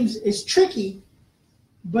claims is tricky,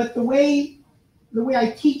 but the way I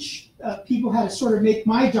teach people how to sort of make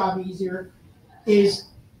my job easier is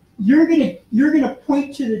you're gonna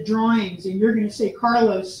point to the drawings and you're gonna say,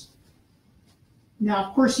 Carlos, now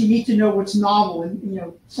of course you need to know what's novel. And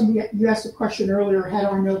you asked a question earlier, how do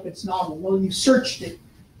I know if it's novel? Well, you've searched it.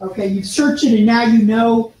 Okay, you've searched it and now you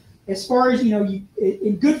know, as far as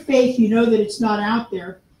in good faith, you know that it's not out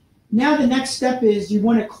there. Now the next step is you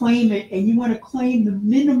want to claim it, and you want to claim the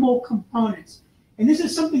minimal components. And this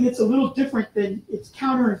is something that's a little different than, it's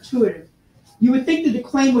counterintuitive. You would think that the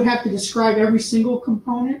claim would have to describe every single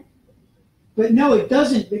component, but no, it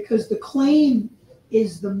doesn't, because the claim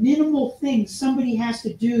is the minimal thing somebody has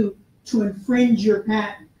to do to infringe your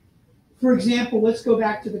patent. For example, let's go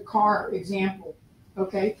back to the car example.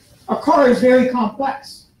 Okay, a car is very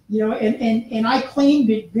complex, and I claimed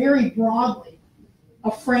it very broadly. A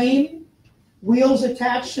frame, wheels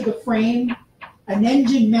attached to the frame, an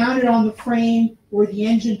engine mounted on the frame where the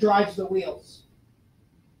engine drives the wheels.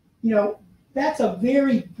 That's a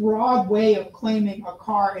very broad way of claiming a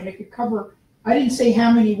car, and it could cover, I didn't say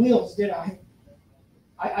how many wheels, did I?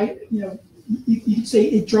 You could say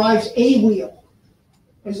it drives a wheel.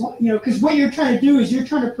 Because what you're trying to do is you're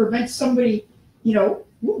trying to prevent somebody, for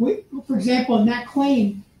example, in that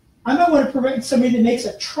claim, I might want to prevent somebody that makes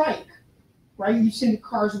a trike, right? You've seen the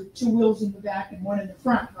cars with two wheels in the back and one in the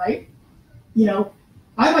front, right?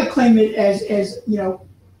 I might claim it as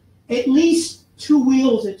at least two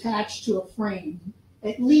wheels attached to a frame,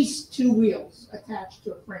 at least two wheels attached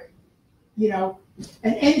to a frame.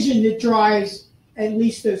 An engine that drives at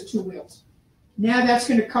least those two wheels. Now that's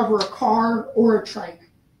going to cover a car or a trike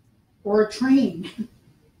or a train,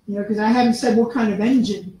 because I haven't said what kind of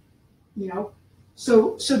engine,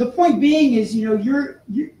 So the point being is,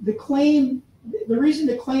 the claim, the reason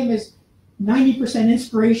the claim is 90%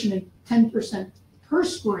 inspiration and 10%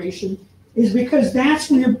 perspiration is because that's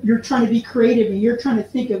when you're trying to be creative and you're trying to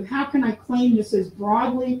think of how can I claim this as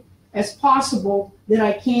broadly as possible that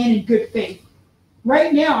I can in good faith.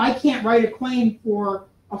 Right now, I can't write a claim for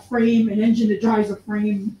a frame, an engine that drives a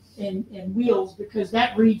frame and wheels, because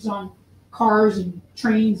that reads on cars and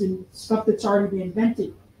trains and stuff that's already been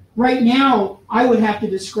invented. Right now, I would have to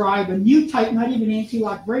describe a new type, not even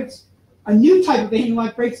anti-lock brakes, a new type of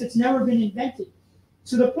anti-lock brakes that's never been invented.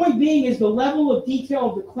 So the point being is the level of detail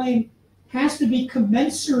of the claim has to be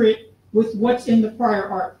commensurate with what's in the prior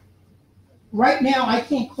art. Right now, I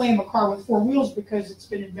can't claim a car with four wheels because it's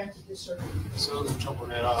been invented this early. So let's jump on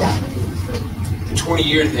that. The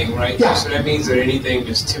 20-year thing, right? Yeah. So that means that anything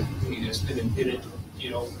that's been invented,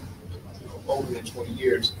 older than 20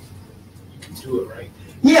 years, you can do it, right?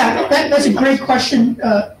 Yeah, that's a great question.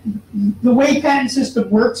 The way patent system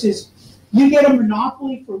works is you get a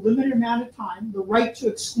monopoly for a limited amount of time, the right to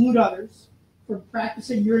exclude others from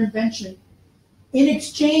practicing your invention, in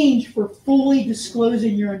exchange for fully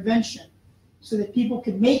disclosing your invention so that people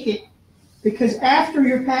can make it, because after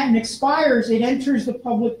your patent expires, it enters the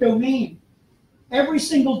public domain. Every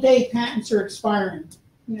single day, patents are expiring.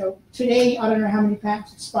 Today, I don't know how many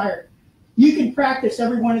patents expired. You can practice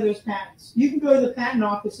every one of those patents. You can go to the patent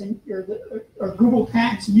office or Google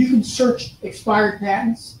Patents, and you can search expired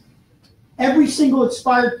patents. Every single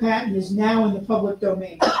expired patent is now in the public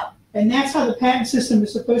domain. And that's how the patent system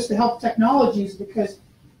is supposed to help technologies, because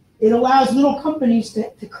it allows little companies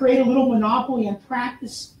to create a little monopoly and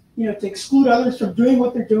practice, to exclude others from doing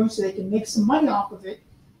what they're doing so they can make some money off of it.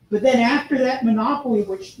 But then after that monopoly,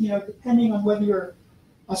 which, depending on whether you're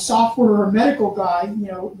a software or a medical guy,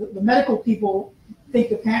 the medical people think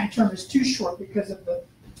the patent term is too short because of the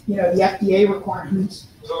FDA requirements.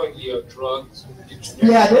 So like drugs.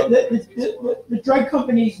 Yeah, the drug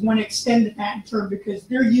companies want to extend the patent term because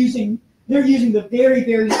they're using the very,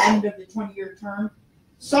 very end of the 20-year term.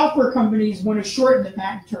 Software companies want to shorten the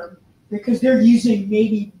patent term because they're using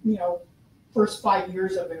maybe, first 5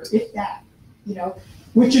 years of it, or if that,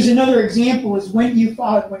 which is another example is when you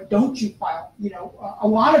file, when don't you file. A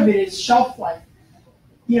lot of it is shelf life.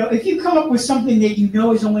 if you come up with something that you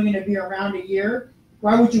know is only going to be around a year,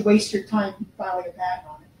 why would you waste your time filing a patent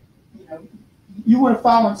on it? You want to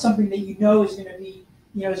file on something that you know is going to be,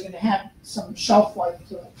 is going to have some shelf life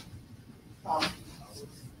to it.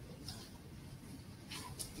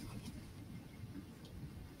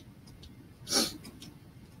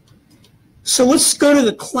 So let's go to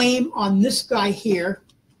the claim on this guy here.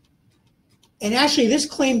 And actually, this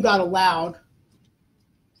claim got allowed.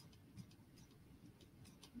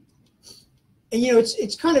 And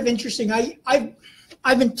it's kind of interesting.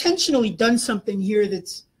 I've intentionally done something here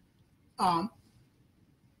that's let's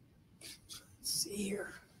see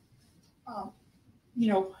here.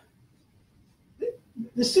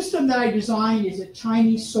 The system that I designed is a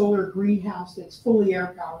Chinese solar greenhouse that's fully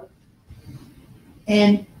air powered.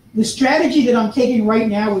 And the strategy that I'm taking right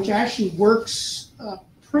now, which actually works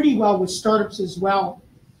pretty well with startups as well,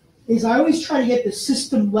 is I always try to get the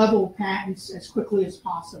system level patents as quickly as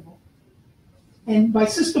possible. And by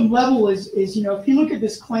system level is if you look at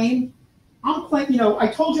this claim,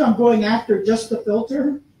 I told you I'm going after just the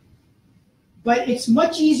filter, but it's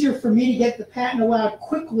much easier for me to get the patent allowed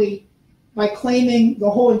quickly by claiming the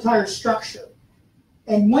whole entire structure.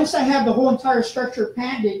 And once I have the whole entire structure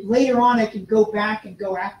patented, later on I can go back and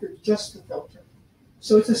go after just the filter.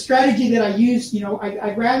 So it's a strategy that I use.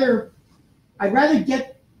 I'd rather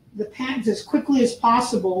get the patents as quickly as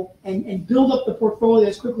possible and build up the portfolio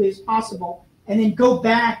as quickly as possible, and then go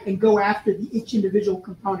back and go after each individual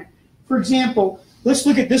component. For example, let's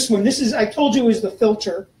look at this one. I told you, is the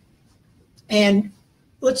filter. And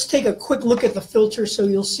let's take a quick look at the filter so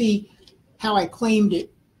you'll see how I claimed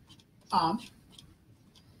it.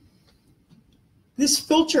 This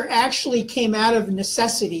filter actually came out of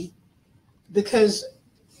necessity because,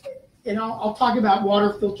 and I'll talk about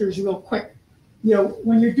water filters real quick.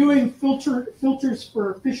 When you're doing filters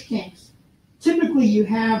for fish tanks, typically you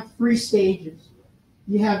have 3 stages.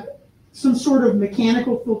 You have some sort of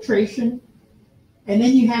mechanical filtration, and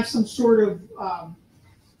then you have some sort of,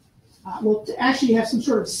 you have some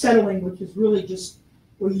sort of settling, which is really just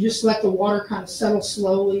where you just let the water kind of settle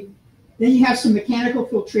slowly. Then you have some mechanical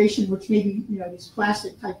filtration, which may be, these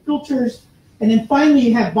plastic type filters. And then finally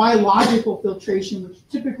you have biological filtration, which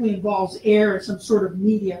typically involves air and some sort of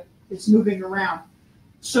media that's moving around.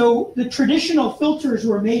 So the traditional filters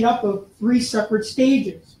were made up of 3 separate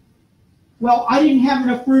stages. Well, I didn't have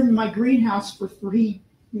enough room in my greenhouse for 3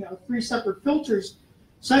 separate filters.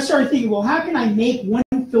 So I started thinking, well, how can I make one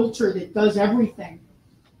filter that does everything?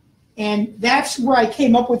 And that's where I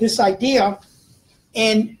came up with this idea.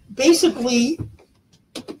 And basically,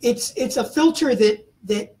 it's a filter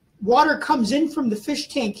that water comes in from the fish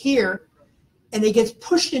tank here, and it gets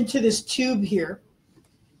pushed into this tube here.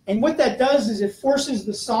 And what that does is it forces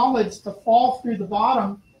the solids to fall through the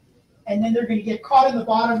bottom, and then they're going to get caught in the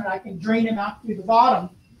bottom, and I can drain them out through the bottom.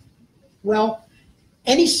 Well,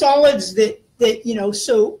 any solids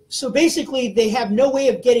so basically they have no way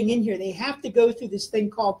of getting in here. They have to go through this thing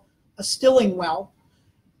called a stilling well,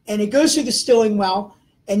 and it goes through the stilling well,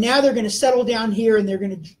 and now they're going to settle down here, and they're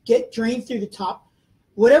going to get drained through the top.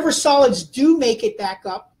 Whatever solids do make it back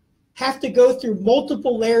up have to go through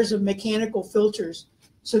multiple layers of mechanical filters.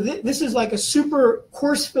 So this is like a super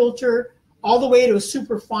coarse filter all the way to a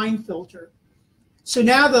super fine filter. So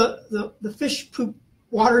now the fish poop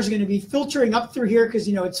water is going to be filtering up through here because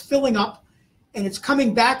it's filling up, and it's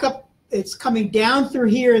coming back up. It's coming down through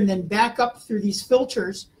here and then back up through these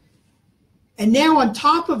filters. And now on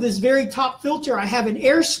top of this very top filter, I have an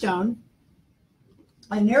air stone.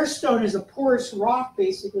 An air stone is a porous rock,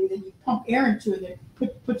 basically, that you pump air into and it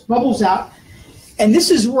puts bubbles out. And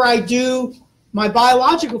this is where I do my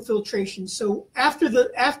biological filtration. So after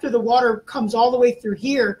the water comes all the way through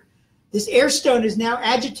here, this air stone is now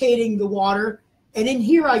agitating the water. And in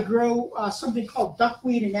here I grow something called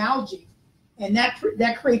duckweed and algae. And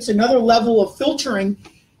that creates another level of filtering.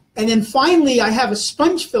 And then finally, I have a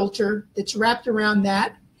sponge filter that's wrapped around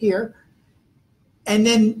that here. And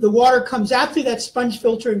then the water comes out through that sponge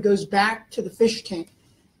filter and goes back to the fish tank.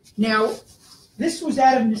 Now, this was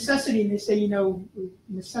out of necessity, and they say,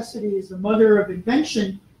 necessity is the mother of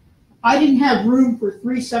invention. I didn't have room for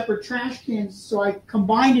 3 separate trash cans, so I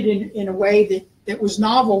combined it in a way that was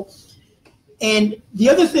novel. And the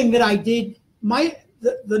other thing that I did,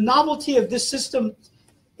 the novelty of this system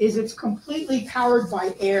is it's completely powered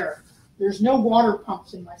by air. There's no water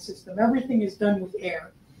pumps in my system. Everything is done with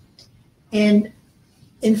air. And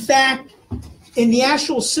in fact, in the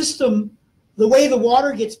actual system, the way the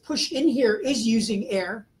water gets pushed in here is using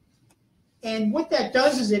air. And what that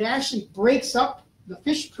does is it actually breaks up the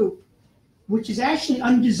fish poop, which is actually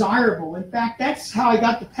undesirable. In fact, that's how I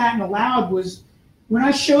got the patent allowed, was when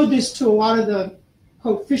I showed this to a lot of the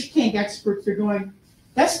quote, fish tank experts, they're going,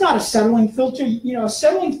 that's not a settling filter. You know, a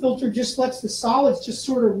settling filter just lets the solids just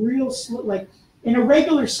sort of like in a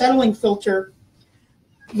regular settling filter,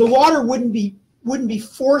 the water wouldn't be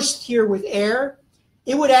forced here with air.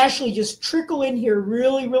 It would actually just trickle in here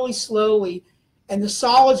really, really slowly, and the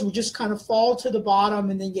solids would just kind of fall to the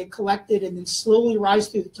bottom and then get collected and then slowly rise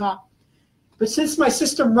through the top. But since my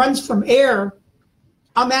system runs from air,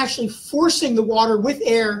 I'm actually forcing the water with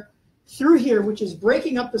air through here, which is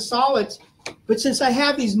breaking up the solids. But since I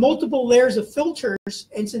have these multiple layers of filters,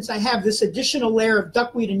 and since I have this additional layer of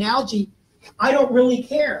duckweed and algae, I don't really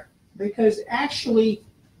care, because actually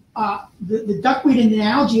the duckweed and the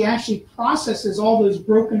algae actually processes all those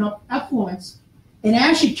broken up effluents, and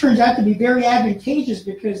actually turns out to be very advantageous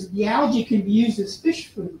because the algae can be used as fish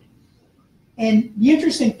food. And the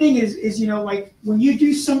interesting thing is you know, like when you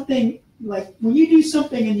do something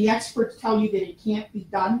and the experts tell you that it can't be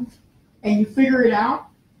done, and you figure it out,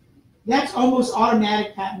 that's almost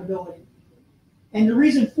automatic patentability. And the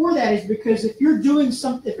reason for that is because if you're doing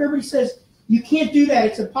something, if everybody says you can't do that,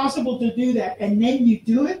 it's impossible to do that, and then you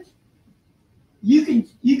do it, you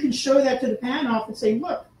can show that to the patent office and say,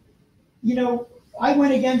 look, you know, I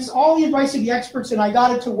went against all the advice of the experts and I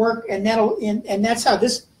got it to work, and that's how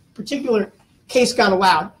this particular case got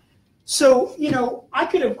allowed. So, you know, I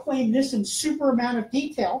could have claimed this in super amount of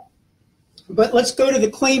detail, but let's go to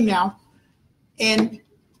the claim now. And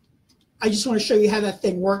I just want to show you how that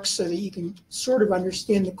thing works so that you can sort of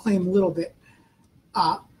understand the claim a little bit.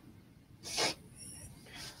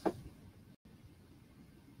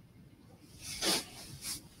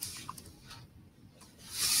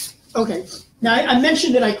 Okay, now I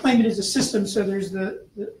mentioned that I claimed it as a system, so there's the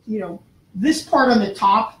you know, this part on the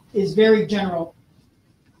top is very general.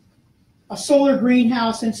 A solar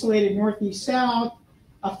greenhouse insulated northeast-south,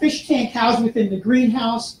 a fish tank housed within the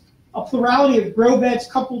greenhouse, a plurality of grow beds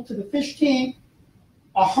coupled to the fish tank,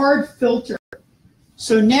 a hard filter.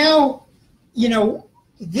 So now, you know,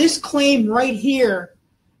 this claim right here,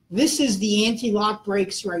 this is the anti-lock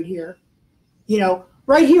brakes right here. You know,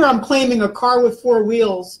 right here I'm claiming a car with 4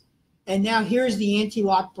 wheels, and now here's the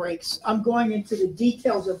anti-lock brakes. I'm going into the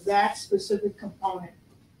details of that specific component.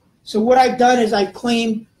 So what I've done is I've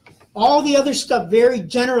claimed all the other stuff very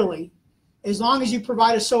generally. As long as you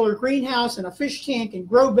provide a solar greenhouse and a fish tank and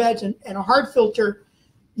grow beds and a hard filter,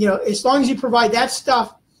 you know, as long as you provide that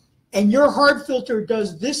stuff and your hard filter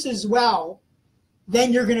does this as well,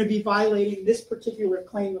 then you're going to be violating this particular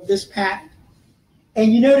claim of this patent.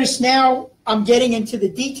 And you notice now I'm getting into the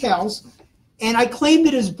details, and I claimed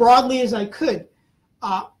it as broadly as I could.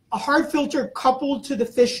 A hard filter coupled to the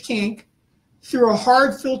fish tank through a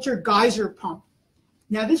hard filter geyser pump.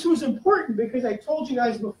 Now, this was important because I told you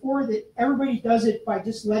guys before that everybody does it by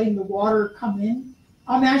just letting the water come in.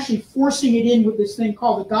 I'm actually forcing it in with this thing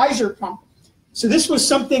called a geyser pump. So this was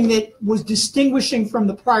something that was distinguishing from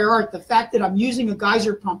the prior art, the fact that I'm using a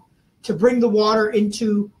geyser pump to bring the water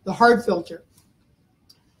into the hard filter.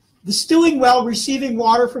 The stilling well receiving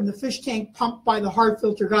water from the fish tank pumped by the hard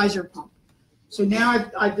filter geyser pump. So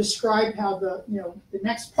now I've described how the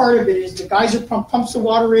next part of it is the geyser pump pumps the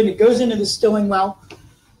water in, it goes into the stilling well.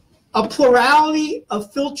 A plurality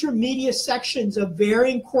of filter media sections of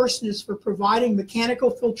varying coarseness for providing mechanical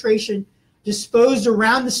filtration disposed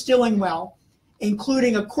around the stilling well,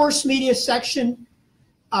 including a coarse media section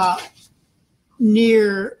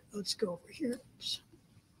near, let's go over here,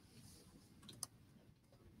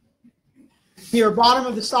 near the bottom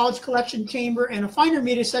of the solids collection chamber, and a finer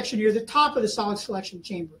media section near the top of the solids collection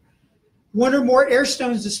chamber. One or more air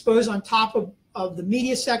stones disposed on top of the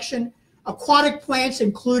media section. Aquatic plants,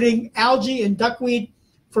 including algae and duckweed,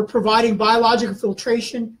 for providing biological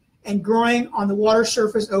filtration and growing on the water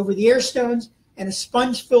surface over the air stones, and a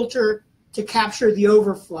sponge filter to capture the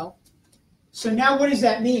overflow. So now what does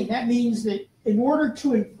that mean? That means that in order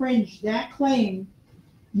to infringe that claim,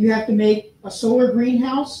 you have to make a solar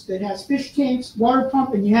greenhouse that has fish tanks, water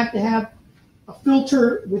pump, and you have to have a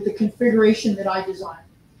filter with the configuration that I designed.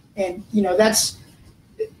 And, you know, that's,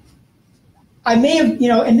 I may have, you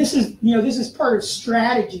know, and this is part of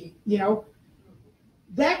strategy, you know.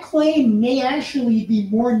 That claim may actually be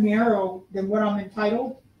more narrow than what I'm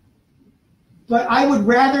entitled, but I would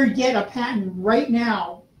rather get a patent right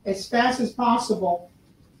now as fast as possible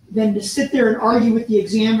than to sit there and argue with the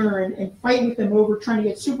examiner and fight with them over trying to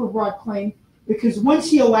get super broad claim, because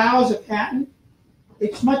once he allows a patent,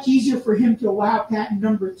 it's much easier for him to allow patent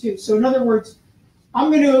number 2. So in other words, I'm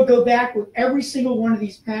going to go back with every single one of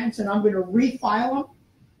these patents, and I'm going to refile them,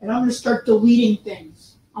 and I'm going to start deleting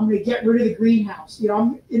things. I'm going to get rid of the greenhouse. You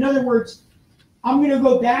know, in other words, I'm going to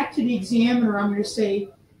go back to the examiner. I'm going to say,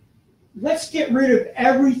 let's get rid of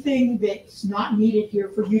everything that's not needed here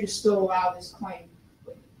for you to still allow this claim.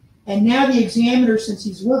 And now the examiner, since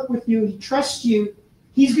he's worked with you, he trusts you,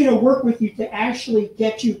 he's going to work with you to actually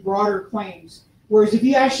get you broader claims. Whereas if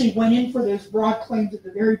you actually went in for those broad claims at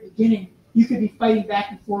the very beginning, you could be fighting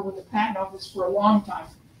back and forth with the patent office for a long time.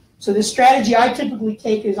 So the strategy I typically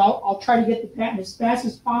take is I'll try to get the patent as fast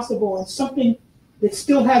as possible on something that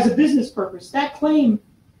still has a business purpose. That claim,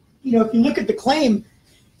 you know, if you look at the claim,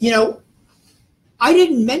 you know, I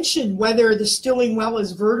didn't mention whether the stilling well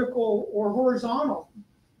is vertical or horizontal.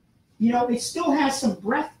 You know, it still has some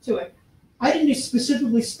breadth to it. I didn't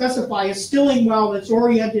specifically specify a stilling well that's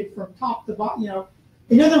oriented from top to bottom, you know.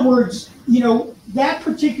 In other words, you know, that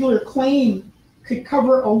particular claim could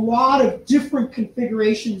cover a lot of different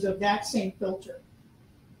configurations of that same filter.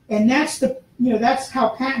 And that's the, you know, that's how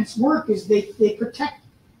patents work, is they protect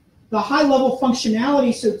the high level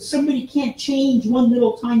functionality so that somebody can't change one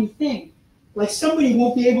little tiny thing. Like somebody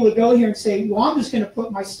won't be able to go here and say, well, I'm just going to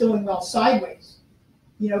put my stilling well sideways.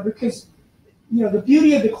 You know, because, you know, the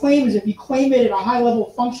beauty of the claim is if you claim it at a high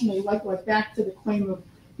level functionally, like back to the claim of,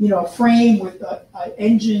 you know, a frame with an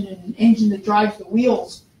engine and an engine that drives the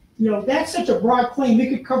wheels, you know, that's such a broad claim. It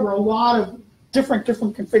could cover a lot of different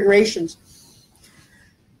configurations.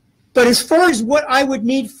 But as far as what I would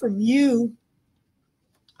need from you,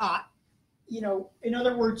 you know, in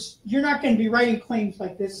other words, you're not going to be writing claims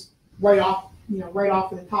like this right off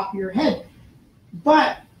the top of your head.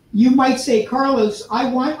 But you might say, Carlos,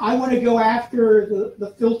 I want to go after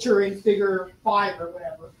the filter in figure 5 or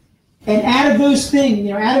whatever. And out of those things, you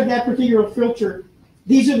know, out of that particular filter,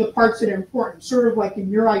 these are the parts that are important. Sort of like in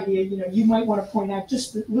your idea, you know, you might want to point out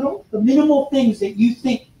just the minimal things that you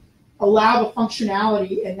think allow the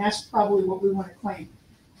functionality, and that's probably what we want to claim.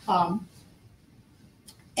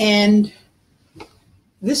 And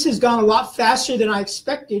this has gone a lot faster than I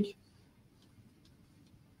expected,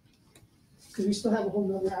 because we still have a whole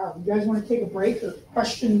nother hour. You guys want to take a break or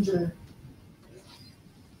questions or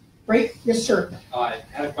break? Yes, sir. I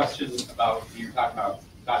had a question about, you were talking about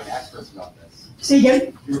experts about this. Say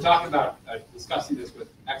again? You were talking about discussing this with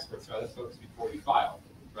experts or other folks before you filed,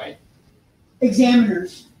 right?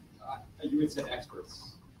 Examiners. You had said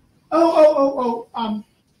experts. You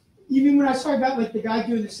mean when I was talking about like the guy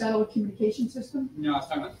doing the satellite communication system? No, I was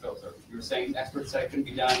talking about the filter. You were saying experts said it couldn't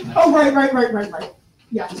be done. And oh, right.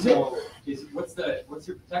 Yeah. So, what's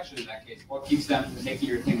your protection in that case? What keeps them from taking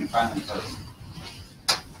your thing and filing first?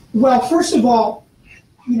 Well, first of all,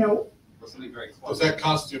 you know. Or something very close. Does that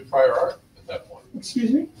constitute prior art at that point?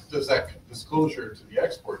 Excuse me? Does that disclosure to the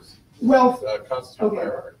experts constitute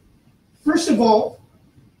prior art? First of all,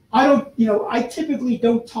 I typically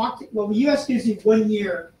don't talk to, well, the U.S. gives you 1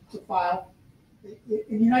 year to file.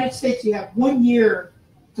 In the United States, you have 1 year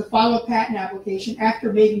to file a patent application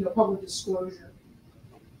after making a public disclosure.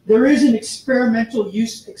 There is an experimental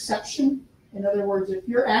use exception. In other words, if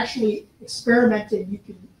you're actually experimenting,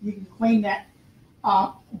 you can claim that.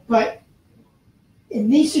 But in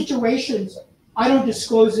these situations, I don't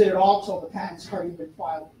disclose it at all till the patent's already been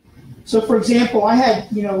filed. So, for example, I had,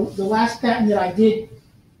 the last patent that I did,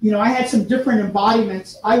 I had some different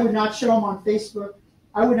embodiments. I would not show them on Facebook.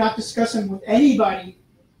 I would not discuss them with anybody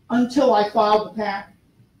until I filed the patent.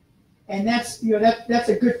 And that's, that's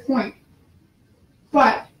a good point.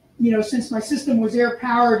 But, since my system was air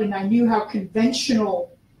powered and I knew how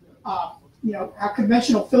conventional,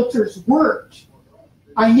 filters worked,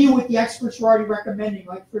 I knew what the experts were already recommending.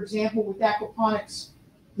 Like, for example, with aquaponics,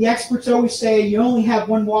 the experts always say you only have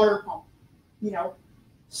one water pump,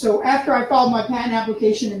 So after I filed my patent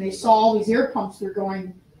application and they saw all these air pumps, they're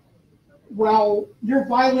going, well, you're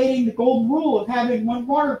violating the golden rule of having one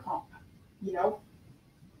water pump,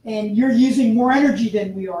 and you're using more energy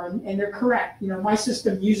than we are, and they're correct. My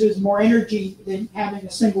system uses more energy than having a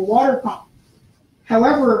single water pump.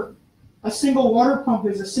 However, a single water pump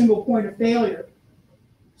is a single point of failure.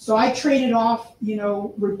 So I traded off,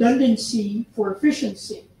 redundancy for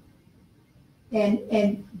efficiency.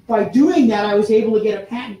 And by doing that, I was able to get a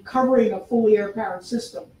patent covering a fully air-powered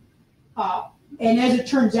system. And as it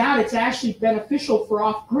turns out, it's actually beneficial for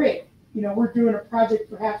off-grid. We're doing a project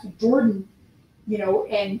perhaps in Jordan,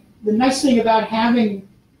 and the nice thing about having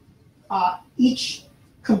each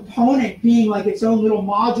component being like its own little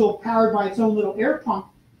module powered by its own little air pump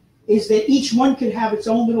is that each one could have its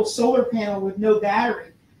own little solar panel with no battery.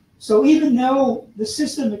 So even though the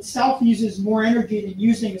system itself uses more energy than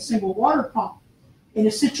using a single water pump, in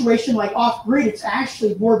a situation like off-grid, it's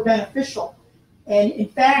actually more beneficial. And in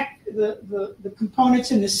fact, the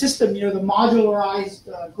components in the system, the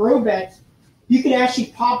modularized grow beds, you could actually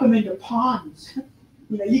pop them into ponds.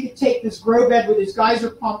 You could take this grow bed with this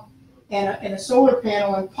geyser pump and a solar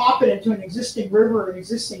panel and pop it into an existing river or an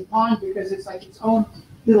existing pond because it's like its own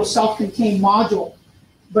little self-contained module.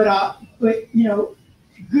 But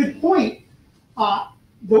good point.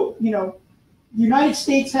 The United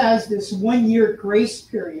States has this 1 year grace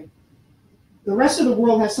period. The rest of the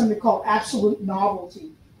world has something called absolute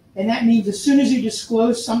novelty. And that means as soon as you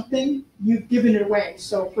disclose something, you've given it away.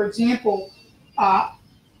 So for example,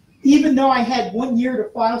 even though I had 1 year to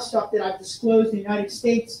file stuff that I've disclosed in the United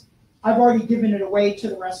States, I've already given it away to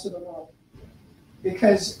the rest of the world.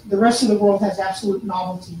 Because the rest of the world has absolute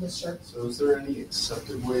novelty with search. So is there any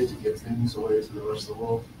accepted way to give things away to the rest of the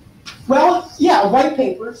world? Well, yeah, white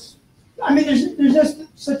papers. I mean, there's no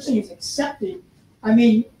such thing as accepted. I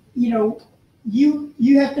mean, you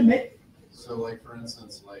have to make. So, like for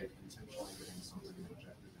instance, like intentionally getting something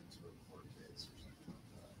injected into a court case or something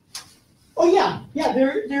like that. Oh yeah.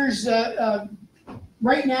 There's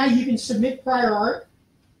right now you can submit prior art.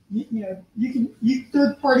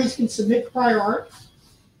 Third parties can submit prior art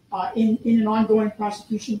in an ongoing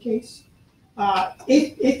prosecution case.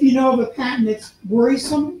 If you know of a patent that's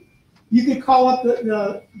worrisome, you could call up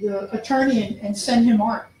the attorney and send him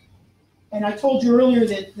art. And I told you earlier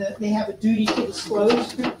that they have a duty to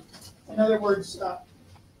disclose. In other words,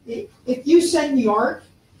 if you send me art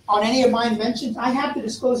on any of my inventions, I have to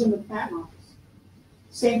disclose them to the patent office.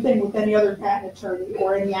 Same thing with any other patent attorney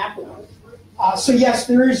or any applicant. So yes,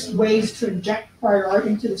 there is ways to inject prior art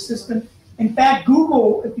into the system. In fact,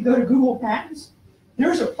 Google, if you go to Google Patents,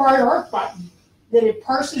 there's a prior art button that it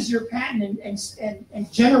parses your patent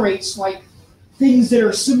and generates like things that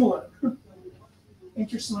are similar.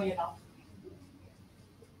 Interestingly enough.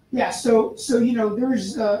 Yeah, so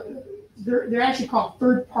there's they're actually called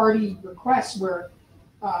third-party requests where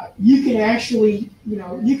you can actually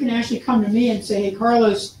come to me and say, hey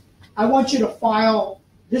Carlos, I want you to file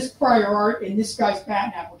this prior art in this guy's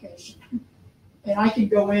patent application. And I can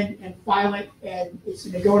go in and file it, and it's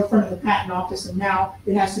going to go in front of the patent office, and now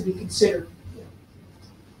it has to be considered.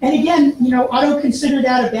 And again, I don't consider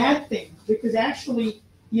that a bad thing, because actually,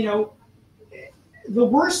 the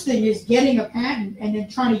worst thing is getting a patent and then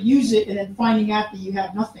trying to use it and then finding out that you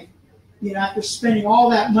have nothing. After spending all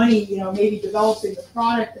that money, maybe developing the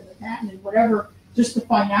product and the patent and whatever, just to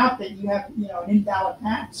find out that you have, an invalid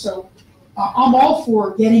patent. So I'm all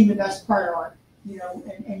for getting the best prior art,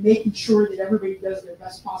 and making sure that everybody does their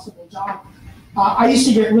best possible job. I used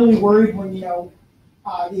to get really worried when, the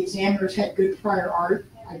examiners had good prior art.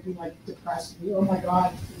 I'd be like depressed. Oh my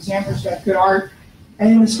God, the examiners got good art. And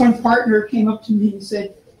then this one partner came up to me and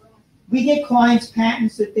said, we get clients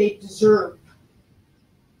patents that they deserve.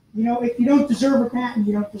 If you don't deserve a patent,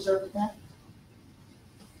 you don't deserve a patent.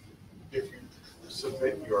 If you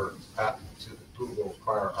submit your patent to the Google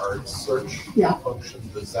prior art search function,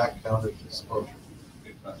 does that count as disclosure?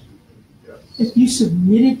 Good question. Yes. If you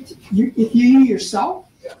submit it, if you yourself,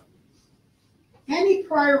 Yeah. any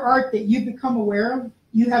prior art that you become aware of,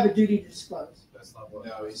 you have a duty to disclose. That's not what.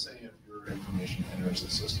 No, he's saying if your information enters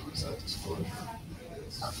the system, is that disclosure?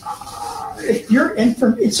 If you're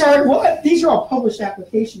sorry, well, these are all published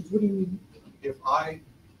applications. What do you mean? If I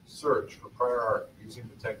search for prior art using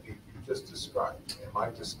the technique you just described, am I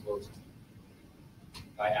disclosing?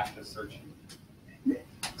 By after searching.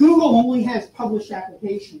 Google only has published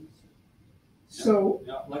applications. So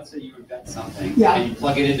Let's say you invent something Yeah. and you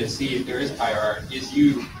plug it in to see if there is prior art. Is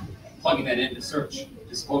you plugging that in to search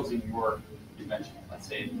disclosing your invention? Let's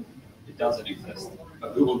say it doesn't exist,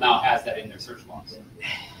 but Google now has that in their search logs,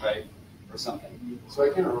 right, or something. So I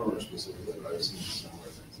can't remember specifically, but I've seen similar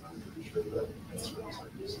things, and I'm pretty sure that in certain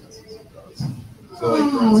circumstances it does. So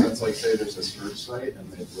like for instance, like say there's a search site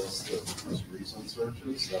and they list the most recent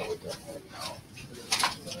searches, that would definitely count.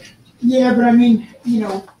 yeah, but I mean,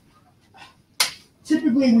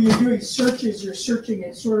 typically when you're doing searches, you're searching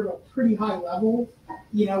at sort of a pretty high level,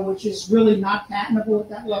 which is really not patentable at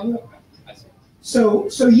that level. I see.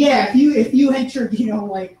 So yeah, if you entered,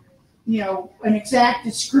 an exact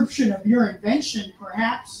description of your invention,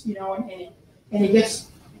 perhaps, and it gets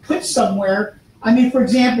put somewhere. I mean, for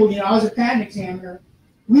example, I was a patent examiner.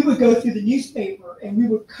 We would go through the newspaper and we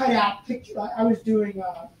would cut out pictures. I was doing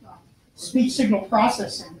speech signal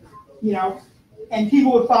processing, and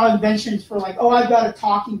people would file inventions for like, oh, I've got a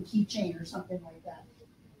talking keychain or something like that.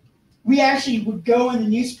 We actually would go in the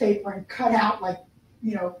newspaper and cut out like,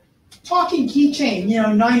 talking keychain,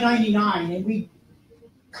 $9.99, and we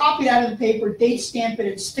copy it out of the paper, date stamp it,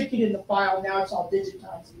 and stick it in the file. Now it's all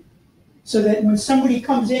digitized, so that when somebody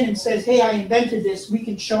comes in and says, "Hey, I invented this," we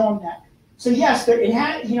can show them that. So yes, it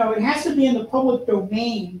has to be in the public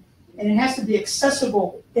domain, and it has to be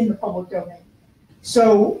accessible in the public domain.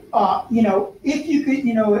 So, if you could,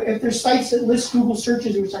 if there's sites that list Google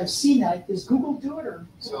searches, which I've seen that, does Google do it or?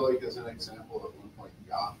 So like as an example, at one point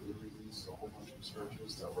Yahoo released a whole bunch of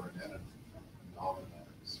searches that were in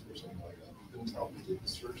anonymous or something like that. You couldn't tell who did the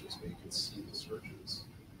searches, but you could see the searches.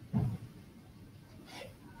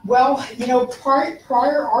 Well,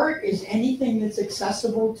 prior art is anything that's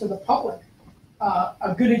accessible to the public.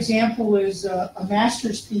 A good example is a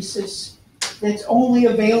master's thesis that's only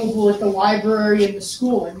available at the library and the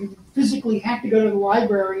school, and you physically have to go to the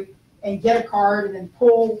library and get a card and then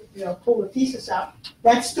pull the thesis out.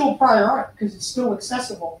 That's still prior art because it's still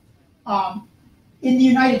accessible. In the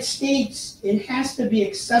United States, it has to be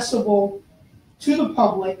accessible to the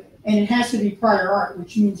public, and it has to be prior art,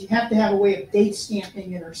 which means you have to have a way of date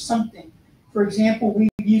stamping it or something. For example, we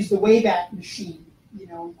use the Wayback Machine, in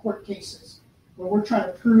court cases, where we're trying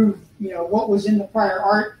to prove, what was in the prior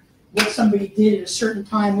art, what somebody did at a certain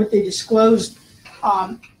time, what they disclosed.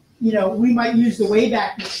 We might use the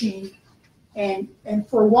Wayback Machine, and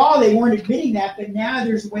for a while they weren't admitting that, but now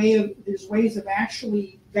there's ways of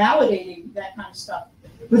actually validating that kind of stuff.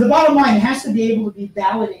 But the bottom line, it has to be able to be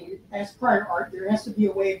validated as prior art. There has to be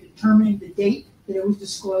a way of determining the date that it was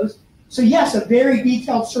disclosed. So yes, a very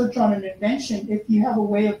detailed search on an invention, if you have a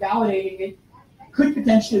way of validating it, could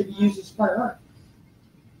potentially be used as prior art.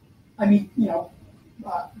 I mean,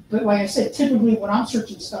 but like I said, typically when I'm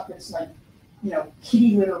searching stuff, it's like,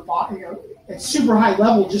 kitty litter, at super high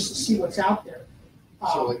level just to see what's out there.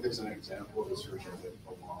 So like there's an example of a search I did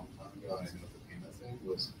a long time ago, and I know the name of the thing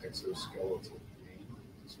was exoskeletal pain.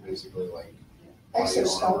 It's basically like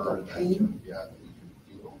Exoskeletal pain? Yeah, that you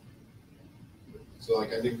can feel. So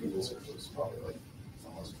like I think Google search was probably like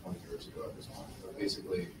almost 20 years ago at this point. But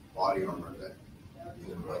basically body armor that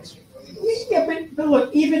either lets you feel. Yeah, but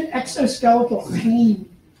look, even exoskeletal pain,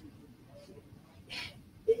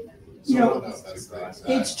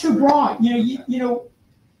 it's too broad. You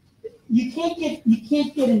can't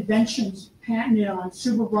get inventions patented on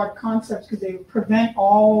super broad concepts because they prevent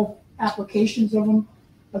all applications of them.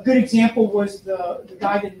 A good example was the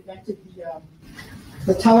guy that invented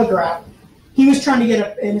the telegraph. He was trying to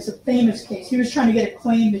get and it's a famous case, he was trying to get a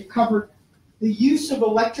claim that covered the use of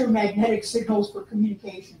electromagnetic signals for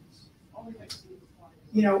communications.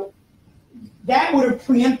 That would have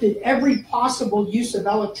preempted every possible use of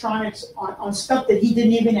electronics on stuff that he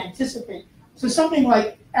didn't even anticipate. So something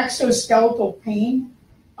like exoskeletal pain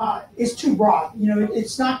is too broad.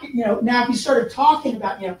 It's not, now if you started talking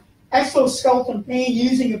about, exoskeletal pain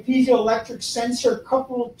using a piezoelectric sensor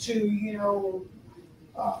coupled to,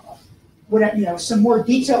 some more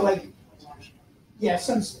detail, like,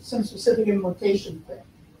 some specific implementation thing.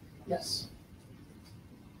 Yes.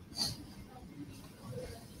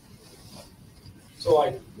 So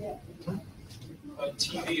like a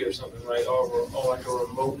TV or something, right? Or like a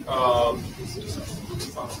remote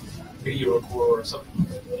video recorder or something,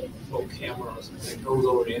 remote camera or something that goes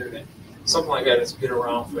over the internet. Something like that that's been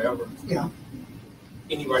around forever. Yeah.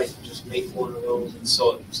 Anybody can just make one of those and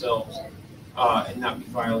sell it themselves and not be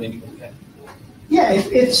violating the patent. Yeah,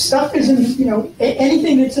 if stuff is in,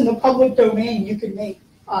 anything that's in the public domain, you can make.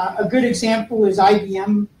 A good example is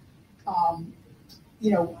IBM,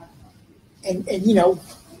 and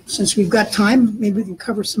since we've got time, maybe we can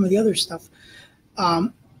cover some of the other stuff.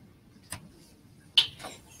 Have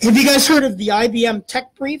you guys heard of the IBM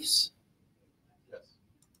tech briefs? Yes.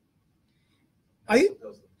 Are you?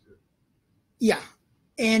 Yeah.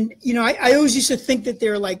 And, I always used to think that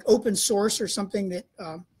they're like open source or something that,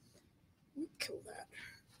 kill that.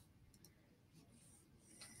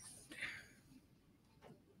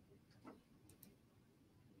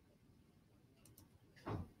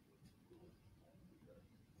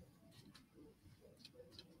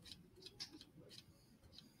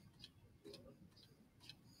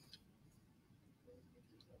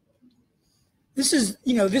 This is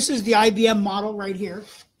the IBM model right here.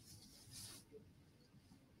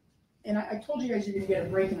 And I told you guys you're going to get a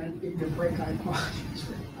break, and I didn't give you a break. I apologize.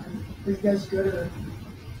 Are you guys good? Or?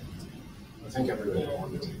 I think everybody that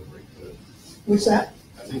wanted to take a break did. What's that?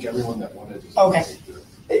 I think everyone that wanted to take okay. a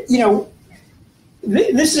break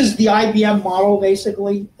did. This is the IBM model,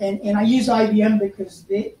 basically. And I use IBM because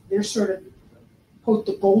they're sort of, quote,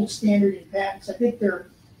 the gold standard in patents. I think their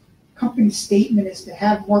company statement is to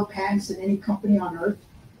have more patents than any company on earth.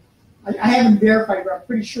 I haven't verified, but I'm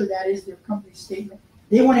pretty sure that is their company statement.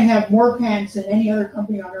 They want to have more patents than any other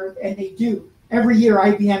company on earth, and they do. Every year,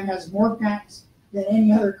 IBM has more patents than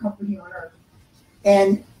any other company on earth.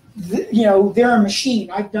 And, they're a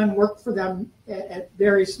machine. I've done work for them at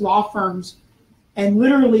various law firms, and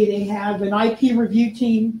literally they have an IP review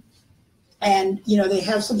team, And, they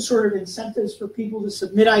have some sort of incentives for people to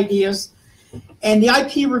submit ideas. And the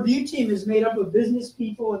IP review team is made up of business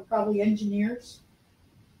people and probably engineers.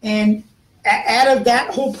 And out of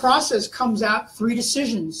that whole process comes out 3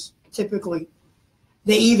 decisions, typically.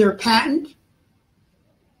 They either patent,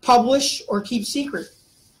 publish, or keep secret.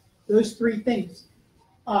 Those 3 things.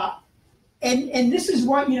 And this is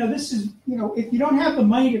what, if you don't have the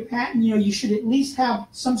money to patent, you should at least have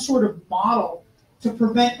some sort of model to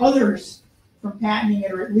prevent others from patenting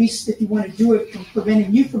it, or at least if you want to do it, from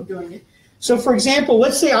preventing you from doing it. So for example,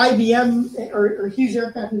 let's say IBM or Hughes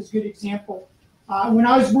Aircraft is a good example. When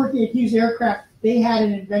I was working at Hughes Aircraft, they had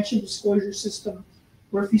an invention disclosure system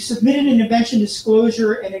where if you submitted an invention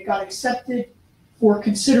disclosure and it got accepted for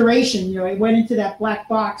consideration, it went into that black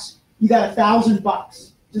box, you got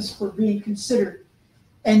 $1,000 just for being considered.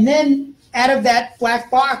 And then out of that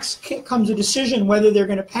black box comes a decision whether they're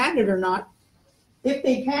going to patent it or not. If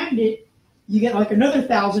they patent it, you get like another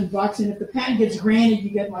 $1,000, and if the patent gets granted, you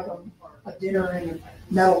get like a dinner and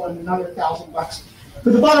a medal and another $1,000.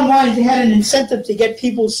 But the bottom line is they had an incentive to get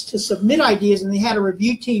people to submit ideas, and they had a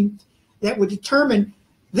review team that would determine.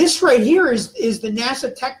 This right here is the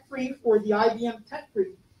NASA tech brief or the IBM tech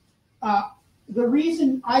brief. The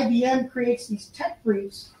reason IBM creates these tech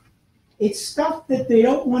briefs, it's stuff that they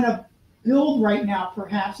don't want to build right now,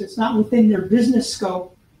 perhaps. It's not within their business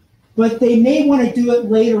scope, but they may want to do it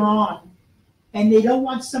later on. And they don't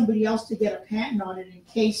want somebody else to get a patent on it in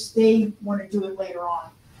case they want to do it later on.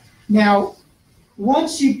 Now,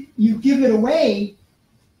 once you give it away,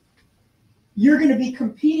 you're going to be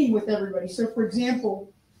competing with everybody. So, for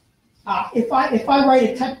example, if I write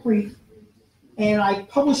a tech brief and I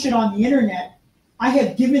publish it on the internet, I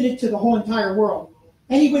have given it to the whole entire world.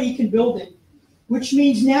 Anybody can build it, which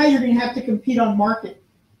means now you're going to have to compete on market.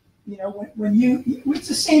 It's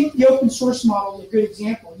the same. The open source model is a good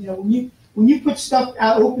example. When you put stuff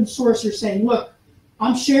out open source, you're saying, look,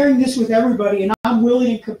 I'm sharing this with everybody, and I'm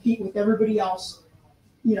willing to compete with everybody else,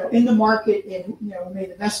 in the market, and may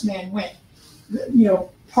the best man win.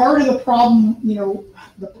 Part of the problem,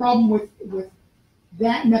 the problem with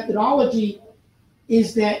that methodology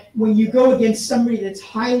is that when you go against somebody that's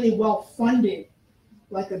highly well funded,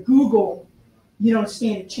 like a Google, you don't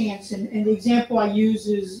stand a chance. And the example I use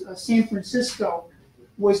is San Francisco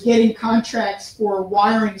was getting contracts for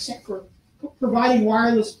providing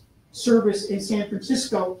wireless service in San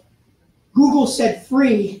Francisco. Google said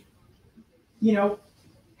free.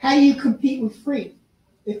 How do you compete with free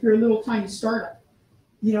if you're a little tiny startup?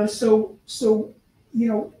 So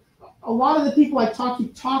a lot of the people I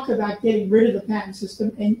talk about getting rid of the patent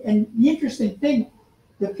system, and the interesting thing,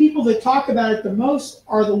 the people that talk about it the most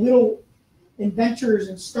are the little inventors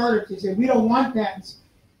and startups. They say, we don't want patents.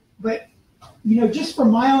 But, just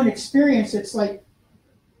from my own experience, it's like,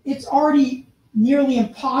 it's already nearly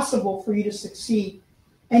impossible for you to succeed.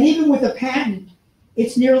 And even with a patent,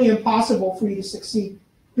 it's nearly impossible for you to succeed.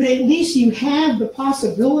 But at least you have the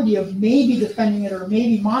possibility of maybe defending it or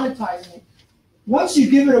maybe monetizing it. Once you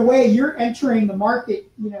give it away, you're entering the market,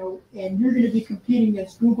 and you're going to be competing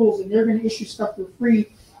against Google's, and they're going to issue stuff for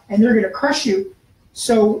free, and they're going to crush you.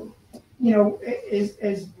 So,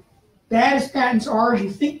 as bad as patents are, you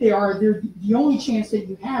think they are, they're the only chance that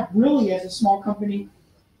you have really as a small company.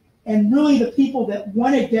 And really the people that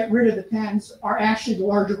want to get rid of the patents are actually the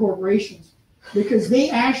larger corporations, because they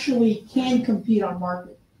actually can compete on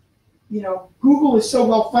market. Google is so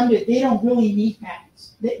well funded, they don't really need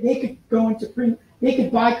patents. They could go into they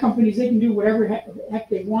could buy companies, they can do whatever heck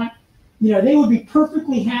they want. They would be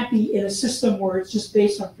perfectly happy in a system where it's just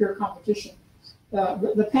based on pure competition.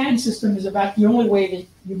 The patent system is about the only way that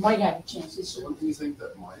you might have a chance. So do you think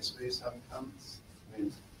that MySpace having patents? I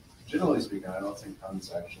mean, generally speaking, I don't think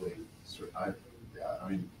patents actually, I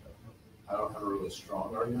don't have a really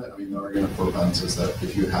strong argument. The argument for patents is that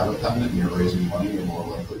if you have a patent and you're raising money, you're more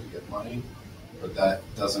likely to get money, but that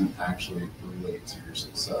doesn't actually relate to your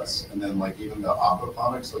success. And then even the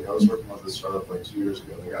aquaponics, I was working with a startup 2 years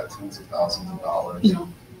ago, they got tens of thousands of dollars. Yeah.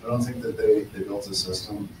 I don't think that they built a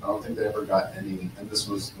system. I don't think they ever got any, and this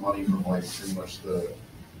was money from pretty much the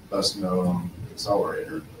best known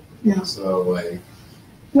accelerator. Yeah. So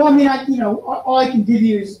well, all I can give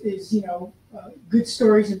you is good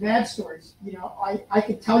stories and bad stories. I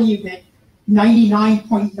could tell you that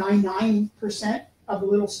 99.99% of the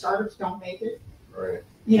little startups don't make it. Right.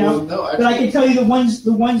 But I can tell you the ones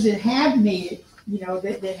that have made it,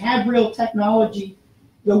 that have real technology,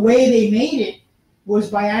 the way they made it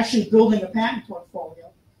was by actually building a patent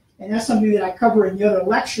portfolio. And that's something that I cover in the other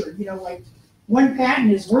lecture. One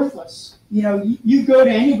patent is worthless. You go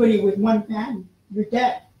to anybody with one patent, you're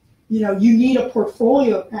dead. you need a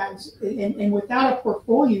portfolio of patents, and without a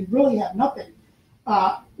portfolio, you really have nothing.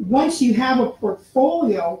 Once you have a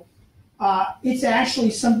portfolio, it's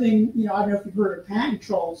actually something, I don't know if you've heard of patent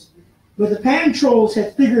trolls, but the patent trolls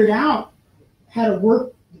have figured out how to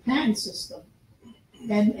work the patent system.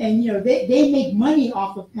 And they make money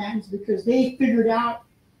off of patents because they figured out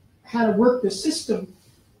how to work the system.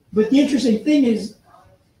 But the interesting thing is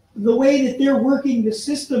the way that they're working the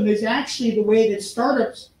system is actually the way that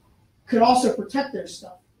startups could also protect their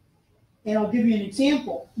stuff. And I'll give you an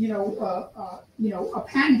example. A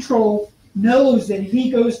patent troll knows that if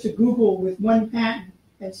he goes to Google with one patent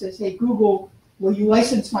and says, "Hey, Google, will you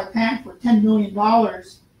license my patent for $10 million?"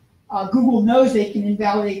 Google knows they can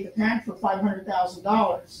invalidate the patent for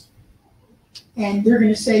 $500,000. And they're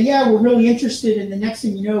going to say, "Yeah, we're really interested." And the next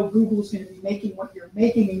thing you know, Google's going to be making what you're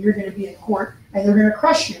making, and you're going to be in court, and they're going to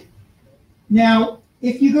crush you. Now,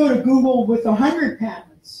 if you go to Google with 100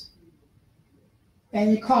 patents, and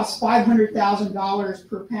it costs $500,000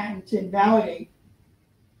 per patent to invalidate,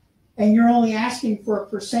 and you're only asking for a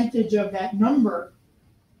percentage of that number,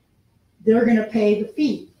 they're going to pay the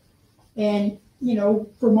fee. And,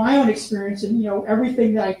 from my own experience, and,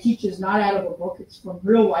 everything that I teach is not out of a book, it's from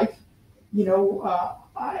real life.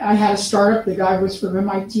 I had a startup. The guy was from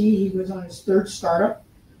MIT. He was on his third startup.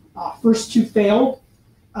 First two failed.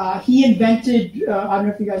 He invented, I don't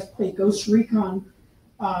know if you guys play Ghost Recon.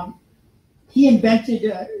 He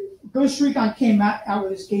invented, Ghost Recon came out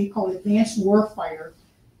with this game called Advanced Warfighter.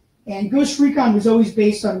 And Ghost Recon was always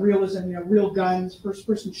based on realism, real guns,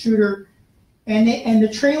 first-person shooter. And the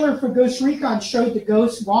trailer for Ghost Recon showed the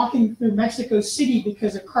ghosts walking through Mexico City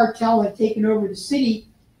because a cartel had taken over the city.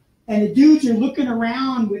 And the dudes are looking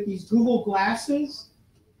around with these Google glasses.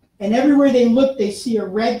 And everywhere they look, they see a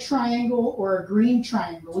red triangle or a green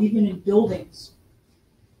triangle, even in buildings.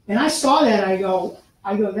 And I saw that, I go,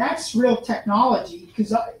 that's real technology.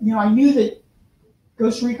 Because, I knew that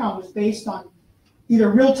Ghost Recon was based on either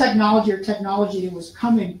real technology or technology that was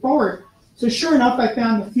coming forward. So sure enough, I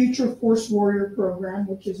found the Future Force Warrior program,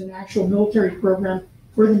 which is an actual military program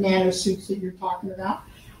for the nanosuits that you're talking about.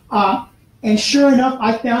 And sure enough,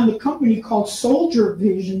 I found a company called Soldier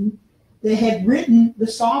Vision that had written the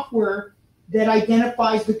software that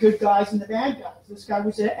identifies the good guys and the bad guys. This guy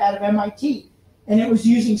was out of MIT. And it was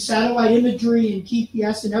using satellite imagery and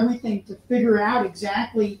GPS and everything to figure out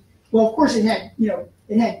exactly, well, of course it had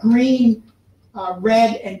green,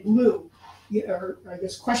 red, and blue, or I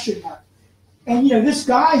guess question mark. And, this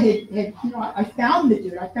guy had I found the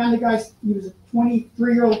dude. I found the guy, he was a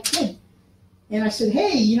 23-year-old kid. And I said,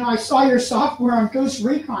 "Hey, I saw your software on Ghost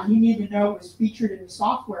Recon. You need to know it was featured in the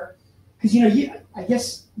software." Because, I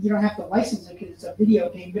guess you don't have to license it because it's a video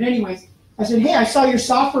game. But anyways, I said, "Hey, I saw your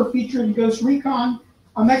software featured in Ghost Recon.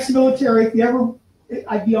 I'm ex-military. If you ever,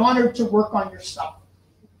 I'd be honored to work on your stuff."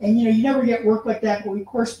 And, you never get work like that, but we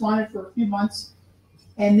corresponded for a few months.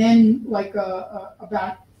 And then,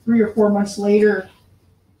 about 3 or 4 months later,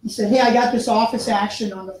 he said, "Hey, I got this office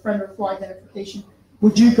action on the friend or foe identification.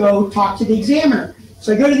 Would you go talk to the examiner?"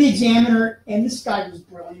 So I go to the examiner, and this guy was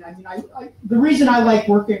brilliant. I mean, the reason I like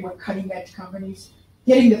working with cutting-edge companies,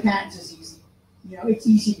 getting the patents is easy. It's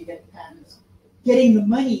easy to get the patents. Getting the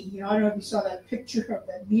money, I don't know if you saw that picture of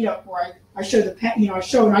that meetup where I show the patent, I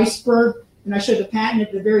show an iceberg, and I show the patent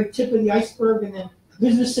at the very tip of the iceberg, and then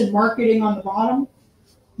business and marketing on the bottom.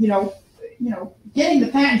 Getting the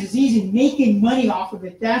patents is easy. Making money off of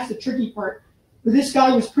it, that's the tricky part. But this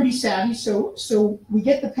guy was pretty savvy, so we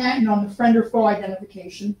get the patent on the friend or foe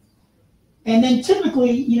identification. And then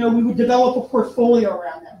typically, we would develop a portfolio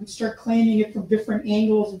around that. We'd start claiming it from different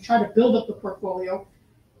angles and try to build up the portfolio.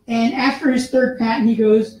 And after his third patent, he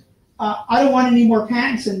goes, "I don't want any more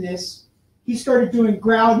patents in this." He started doing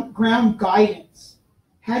ground guidance.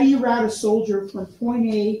 How do you route a soldier from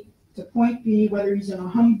point A to point B, whether he's in a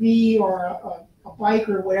Humvee or a bike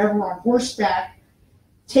or whatever on horseback,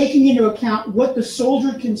 taking into account what the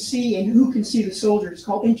soldier can see and who can see the soldier. It's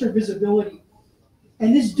called intervisibility.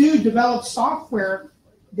 And this dude developed software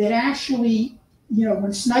that actually,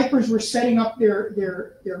 when snipers were setting up their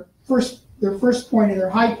first point or their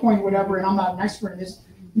high point, whatever, and I'm not an expert in this,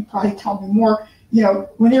 you probably tell me more,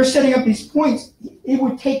 when they were setting up these points, it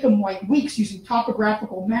would take them like weeks using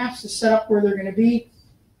topographical maps to set up where they're going to be.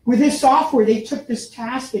 With his software, they took this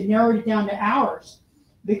task and narrowed it down to hours,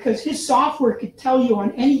 because his software could tell you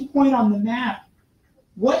on any point on the map,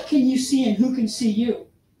 what can you see and who can see you.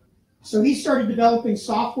 So he started developing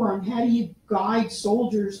software on how do you guide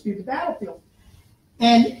soldiers through the battlefield.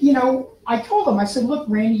 And, I told him, I said, "Look,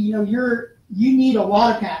 Randy, you need a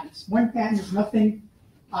lot of patents. One patent is nothing."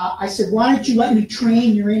 I said, "Why don't you let me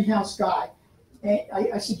train your in-house guy?"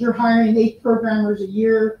 I said, you're hiring 8 programmers a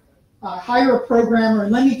year. Hire a programmer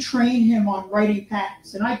and let me train him on writing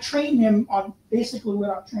patents. And I trained him on basically what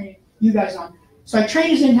I'm training you guys on. So I trained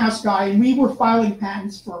his in-house guy, and we were filing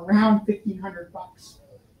patents for around $1,500.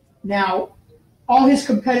 Now, all his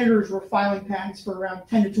competitors were filing patents for around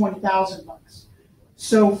 $10,000 to $20,000.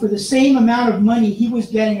 So for the same amount of money, he was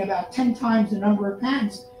getting about 10 times the number of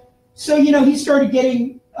patents. So, he started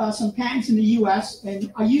getting some patents in the U.S.,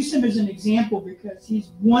 and I use him as an example because he's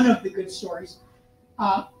one of the good stories.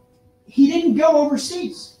 He didn't go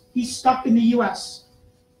overseas. He stuck in the U.S.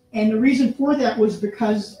 And the reason for that was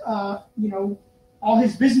because, all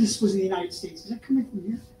his business was in the United States. Is that coming from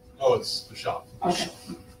here? Oh, it's the shop. Okay.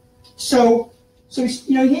 So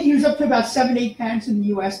he was up to about 7, 8 patents in the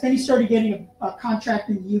U.S. Then he started getting a contract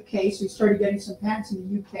in the U.K., so he started getting some patents in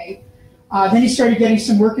the U.K. Then he started getting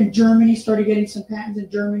some work in Germany, started getting some patents in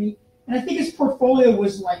Germany. And I think his portfolio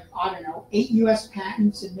was 8 U.S.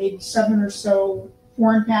 patents and maybe 7 or so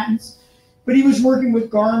foreign patents. But he was working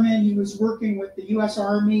with Garmin, he was working with the U.S.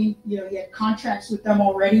 Army, he had contracts with them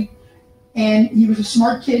already. And he was a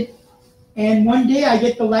smart kid. And one day I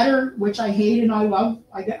get the letter, which I hate and I love.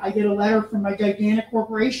 I get a letter from a gigantic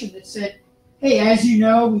corporation that said, hey, as you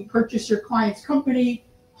know, we purchased your client's company.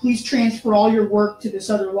 Please transfer all your work to this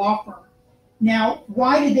other law firm. Now,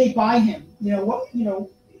 why did they buy him? The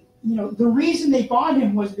reason they bought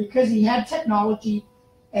him was because he had technology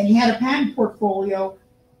and he had a patent portfolio,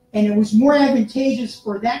 and it was more advantageous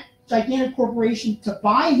for that gigantic corporation to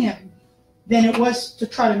buy him than it was to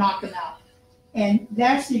try to knock him out. And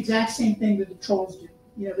that's the exact same thing that the trolls do.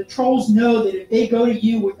 The trolls know that if they go to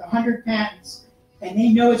you with 100 patents and they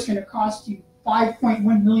know it's going to cost you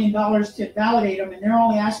 $5.1 million to validate them, and they're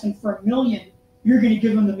only asking for $1 million, you're going to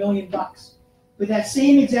give them the $1 million. But that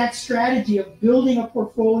same exact strategy of building a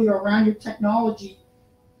portfolio around your technology,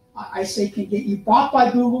 I say, can get you bought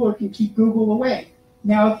by Google or can keep Google away.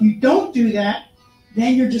 Now, if you don't do that,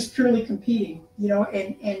 then you're just purely competing,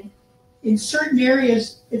 and in certain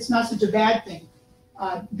areas, it's not such a bad thing.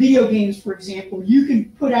 Video games, for example, you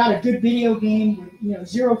can put out a good video game with,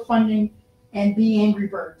 zero funding and be Angry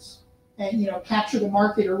Birds and, capture the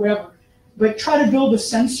market or whatever. But try to build a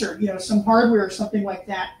sensor, some hardware or something like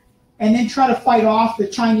that, and then try to fight off the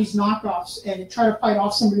Chinese knockoffs and try to fight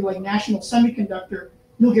off somebody like National Semiconductor,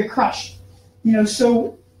 you'll get crushed.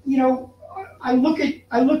 I look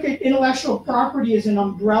at intellectual property as an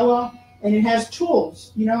umbrella, and it has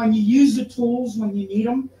tools, and you use the tools when you need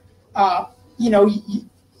them.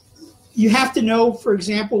 You have to know, for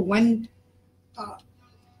example, when,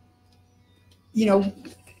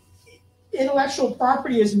 intellectual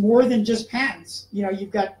property is more than just patents.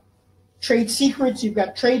 You've got trade secrets, you've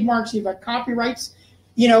got trademarks, you've got copyrights.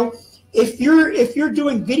 If you're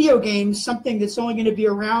doing video games, something that's only going to be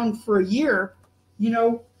around for a year,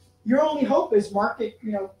 your only hope is market,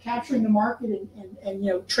 capturing the market and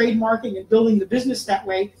trademarking and building the business that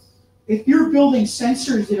way. If you're building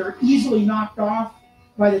sensors that are easily knocked off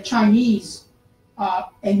by the Chinese,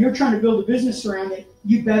 and you're trying to build a business around it,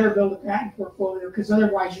 you better build a patent portfolio, because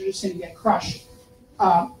otherwise you're just going to get crushed.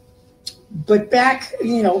 But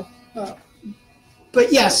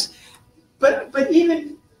yes, but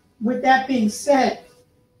even with that being said,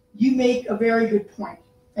 you make a very good point.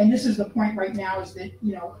 And this is the point right now, is that,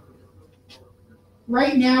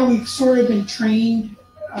 right now we've sort of been trained,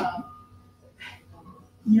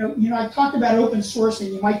 I talked about open source,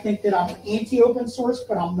 and you might think that I'm anti-open source,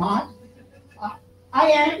 but I'm not.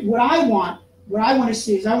 What I want to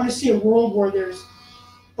see is, I want to see a world where there's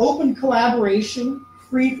open collaboration,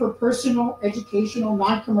 free for personal, educational,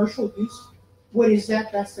 non-commercial use. What is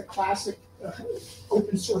that? That's the classic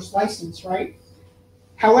open source license, right?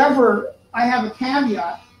 However, I have a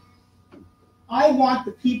caveat. I want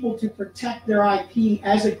the people to protect their IP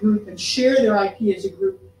as a group and share their IP as a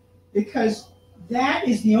group, because that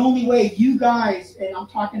is the only way you guys, and I'm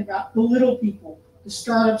talking about the little people, the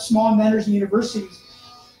startups, small inventors, and universities,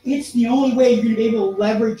 it's the only way you're going to be able to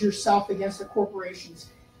leverage yourself against the corporations.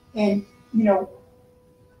 And,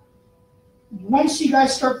 once you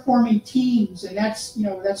guys start forming teams, and that's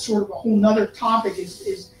sort of a whole nother topic,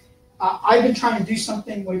 I've been trying to do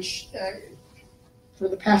something which, for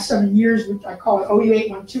the past 7 years, which I call it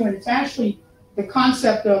OU812, and it's actually the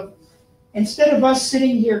concept of, instead of us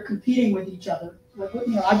sitting here competing with each other,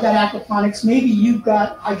 I've got aquaponics, maybe you've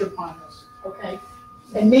got hydroponics, okay?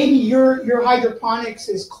 And maybe your hydroponics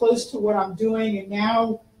is close to what I'm doing, and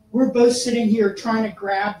now we're both sitting here trying to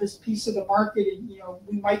grab this piece of the market, and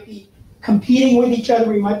we might be competing with each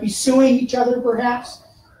other, we might be suing each other perhaps.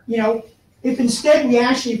 If instead we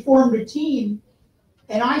actually formed a team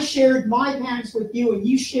and I shared my patents with you, and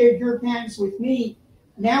you shared your patents with me,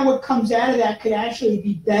 now what comes out of that could actually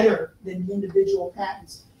be better than the individual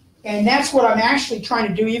patents. And that's what I'm actually trying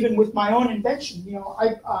to do even with my own invention. You know,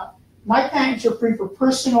 my patents are free for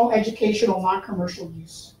personal, educational, non-commercial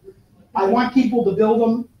use. I want people to build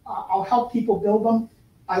them. I'll help people build them.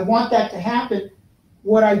 I want that to happen.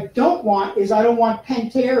 What I don't want is I don't want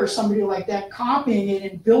Pentair or somebody like that copying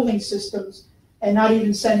it in building systems and not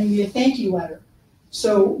even sending me a thank you letter.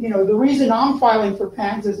 So, you know, the reason I'm filing for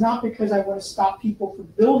patents is not because I want to stop people from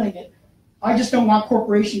building it. I just don't want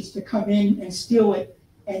corporations to come in and steal it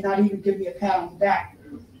and not even give me a pat on the back.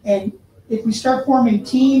 And if we start forming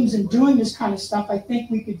teams and doing this kind of stuff, I think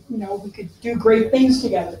we could, you know, we could do great things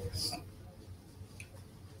together.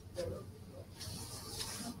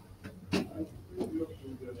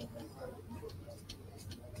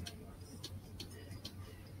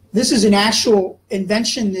 This is an actual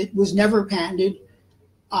invention that was never patented.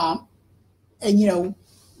 And, you know,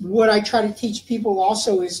 what I try to teach people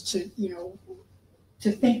also is to, you know,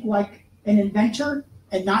 to think like an inventor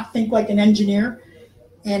and not think like an engineer.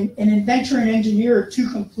 And an inventor and engineer are two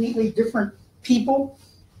completely different people.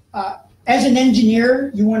 As an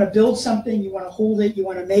engineer, you want to build something, you want to hold it, you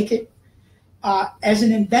want to make it. As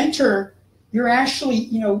an inventor, you're actually,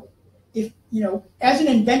 you know, if, you know, as an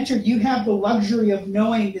inventor, you have the luxury of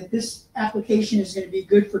knowing that this application is going to be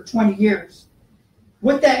good for 20 years.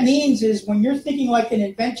 What that means is when you're thinking like an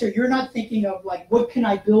inventor, you're not thinking of like, what can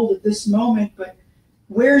I build at this moment, but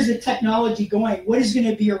where's the technology going? What is going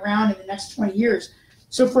to be around in the next 20 years?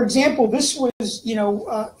 So for example, this was, you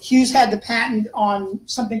know, Hughes had the patent on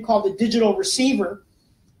something called a digital receiver.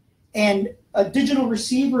 And a digital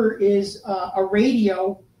receiver is a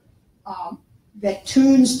radio that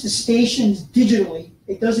tunes to stations digitally.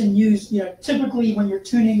 It doesn't use, you know, typically when you're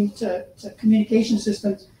tuning to communication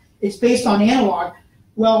systems, it's based on analog.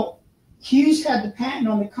 Well, Hughes had the patent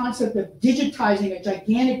on the concept of digitizing a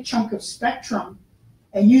gigantic chunk of spectrum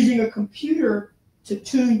and using a computer to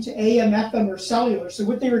tune to AM, FM, or cellular. So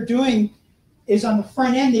what they were doing is on the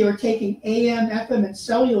front end, they were taking AM, FM, and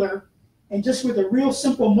cellular, and just with a real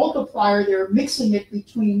simple multiplier, they were mixing it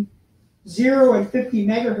between 0 and 50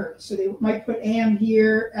 megahertz. So they might put AM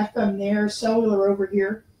here, FM there, cellular over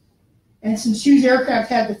here. And since Hughes Aircraft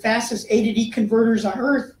had the fastest A to D converters on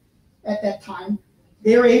Earth at that time,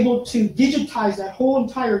 they were able to digitize that whole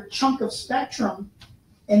entire chunk of spectrum,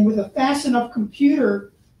 and with a fast enough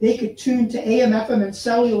computer, they could tune to AM, FM, and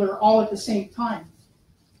cellular all at the same time.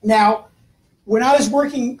 Now, when I was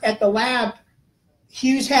working at the lab,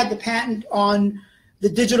 Hughes had the patent on the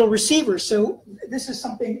digital receiver. So this is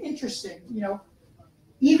something interesting. You know,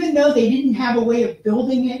 even though they didn't have a way of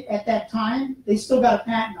building it at that time, they still got a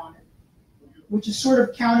patent on it, which is sort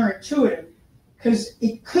of counterintuitive because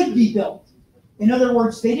it could be built. In other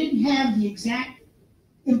words, they didn't have the exact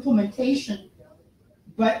implementation,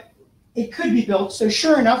 but it could be built. So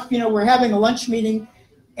sure enough, you know, we're having a lunch meeting,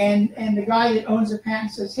 and the guy that owns the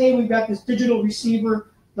patent says, hey, we've got this digital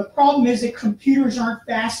receiver. The problem is that computers aren't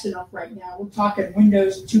fast enough right now. We're talking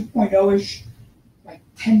Windows 2.0-ish, like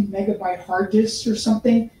 10 megabyte hard disks or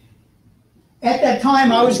something. At that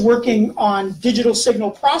time, I was working on digital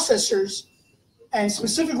signal processors, and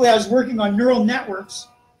specifically I was working on neural networks.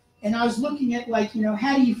 And I was looking at, like, you know,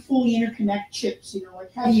 how do you fully interconnect chips? You know,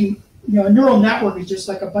 like how do you know, a neural network is just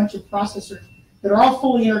like a bunch of processors that are all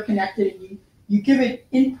fully interconnected, and you give it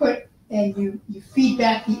input and you feed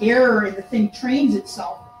back the error and the thing trains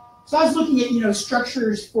itself. So I was looking at, you know,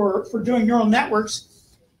 structures for doing neural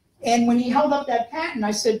networks. And when he held up that patent,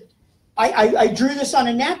 I said, I drew this on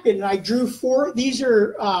a napkin, and I drew four. These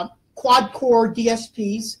are quad-core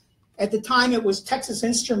DSPs. At the time, it was Texas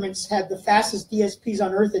Instruments had the fastest DSPs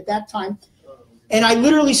on Earth at that time. And I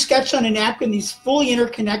literally sketched on a napkin these fully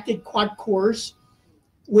interconnected quad cores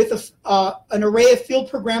with an array of field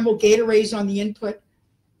programmable gate arrays on the input,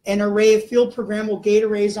 an array of field programmable gate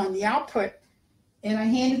arrays on the output. And I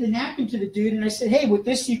handed the napkin to the dude, and I said, hey, with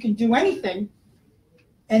this, you can do anything.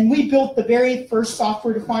 And we built the very first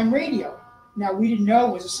software-defined radio. Now, we didn't know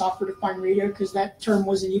it was a software-defined radio because that term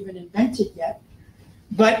wasn't even invented yet.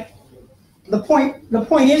 But the point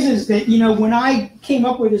is that, you know, when I came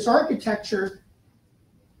up with this architecture,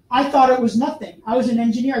 I thought it was nothing. I was an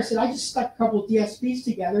engineer. I said, I just stuck a couple of DSPs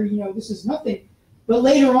together. You know, this is nothing. But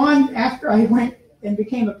later on, after I went and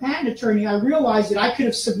became a patent attorney, I realized that I could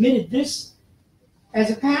have submitted this as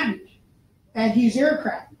a patent at Hughes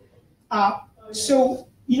Aircraft. So,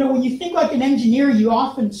 you know, when you think like an engineer, you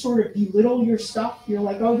often sort of belittle your stuff. You're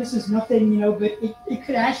like, oh, this is nothing, you know, but it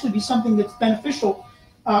could actually be something that's beneficial.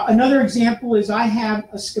 Another example is I have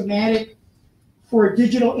a schematic for a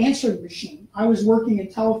digital answering machine. I was working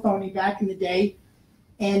in telephoning back in the day,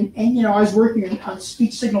 and I was working on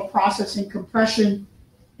speech signal processing, compression,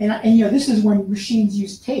 and this is when machines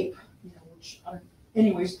use tape.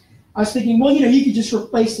 Anyways, I was thinking, well, you could just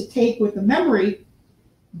replace the tape with the memory,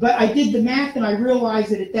 but I did the math and I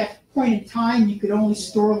realized that at that point in time, you could only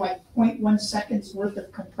store like 0.1 seconds worth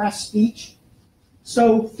of compressed speech.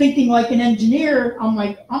 So thinking like an engineer, I'm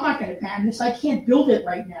like, I'm not going to patent this. I can't build it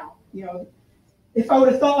right now. If I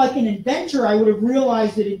would have thought like an inventor, I would have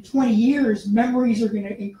realized that in 20 years, memories are going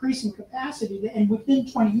to increase in capacity, and within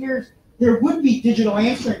 20 years, there would be digital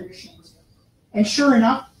answering machines. And sure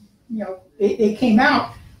enough, they came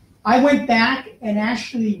out. I went back and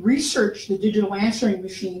actually researched the digital answering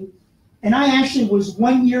machine, and I actually was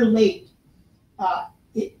 1 year late.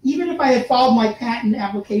 Even if I had filed my patent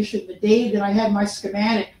application the day that I had my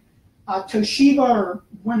schematic, Toshiba, or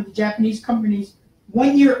one of the Japanese companies,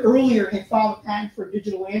 1 year earlier had filed a patent for a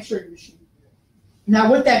digital answering machine. Now,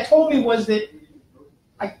 what that told me was that,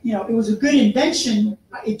 it was a good invention.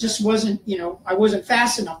 It just wasn't, I wasn't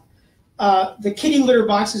fast enough. The kitty litter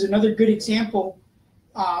box is another good example.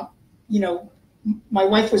 My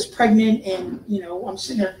wife was pregnant, and I'm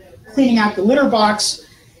sitting there cleaning out the litter box,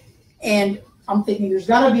 and I'm thinking there's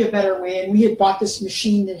got to be a better way. And we had bought this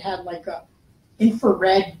machine that had like a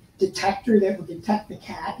infrared detector that would detect the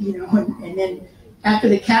cat, and then after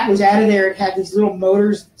the cat was out of there, it had these little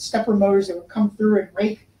motors, stepper motors that would come through and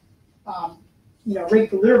rake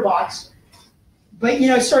the litter box. But,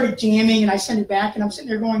 it started jamming, and I sent it back, and I'm sitting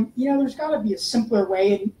there going, there's got to be a simpler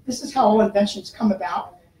way, and this is how all inventions come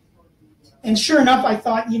about. And sure enough, I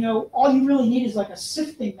thought, all you really need is like a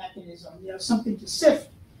sifting mechanism, something to sift.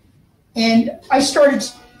 And I started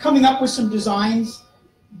coming up with some designs,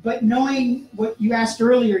 but knowing what you asked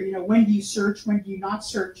earlier, when do you search, when do you not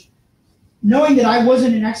search? Knowing that I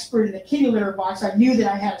wasn't an expert in the kitty litter box, I knew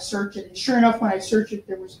that I had to search it. And sure enough, when I searched it,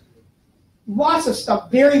 there was lots of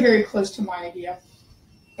stuff very, very close to my idea.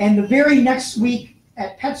 And the very next week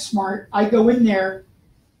at PetSmart, I go in there,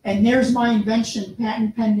 and there's my invention,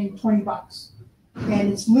 patent pending, $20.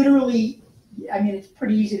 And it's literally, it's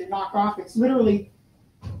pretty easy to knock off. It's literally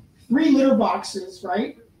 3 litter boxes,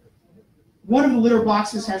 right? One of the litter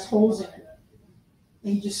boxes has holes in it.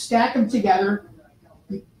 And you just stack them together.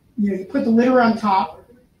 You put the litter on top,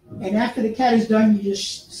 and after the cat is done, you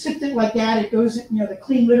just sift it like that. It goes, the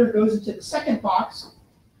clean litter goes into the second box.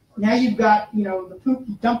 Now you've got, the poop,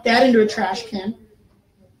 you dump that into a trash can.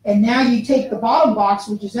 And now you take the bottom box,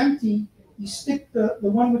 which is empty, you stick the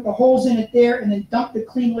one with the holes in it there, and then dump the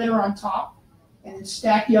clean litter on top, and then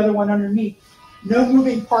stack the other one underneath. No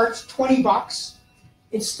moving parts, $20.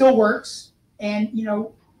 It still works. And,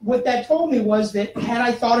 what that told me was that had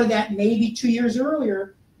I thought of that maybe 2 years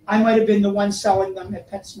earlier, I might have been the one selling them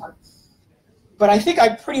at PetSmart. But I think I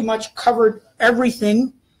pretty much covered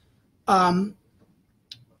everything.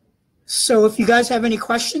 So if you guys have any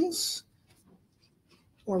questions,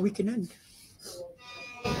 or we can end.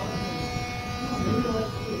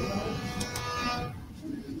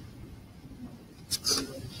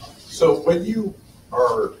 So when you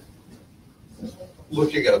are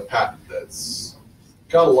looking at a patent that's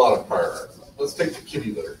got a lot of prior art, let's take the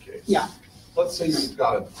kitty litter case. Yeah. Let's say you've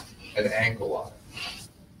got an angle on it,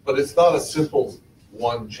 but it's not a simple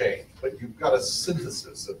one change, but you've got a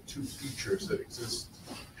synthesis of 2 features that exist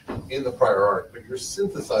in the prior art, but you're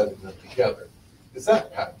synthesizing them together. Is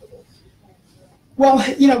that patentable? Well,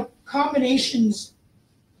 combinations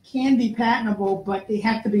can be patentable, but they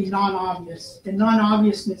have to be non-obvious. And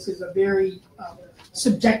non-obviousness is a very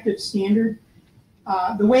subjective standard.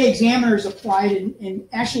 The way examiners apply it, and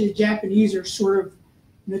actually the Japanese are sort of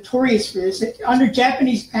notorious for this. Under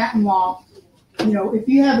Japanese patent law, if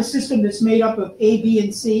you have a system that's made up of A, B,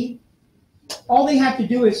 and C, all they have to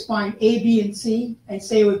do is find A, B, and C and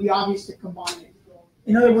say it would be obvious to combine it.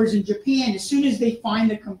 In other words, in Japan, as soon as they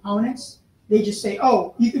find the components, they just say,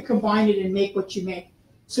 oh, you could combine it and make what you make.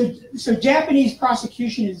 So Japanese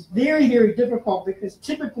prosecution is very, very difficult because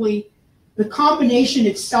typically the combination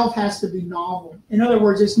itself has to be novel. In other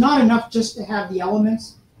words, it's not enough just to have the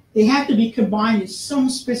elements. They have to be combined in some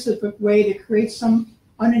specific way to create some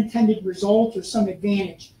unintended result or some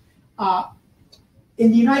advantage.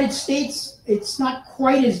 In the United States, it's not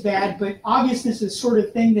quite as bad, but obviousness is sort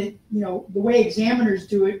of thing that, the way examiners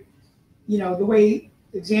do it, they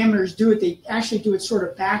actually do it sort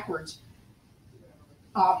of backwards.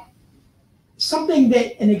 Something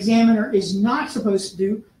that an examiner is not supposed to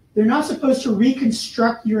do, they're not supposed to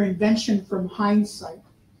reconstruct your invention from hindsight.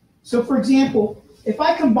 So for example, if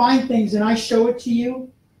I combine things and I show it to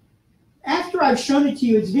you, after I've shown it to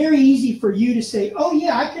you, it's very easy for you to say, oh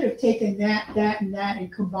yeah, I could have taken that, and that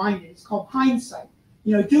and combined it. It's called hindsight.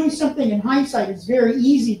 Doing something in hindsight is very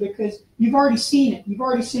easy because you've already seen it. You've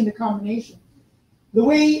already seen the combination. The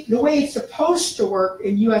way it's supposed to work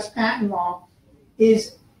in U.S. patent law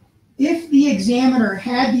is if the examiner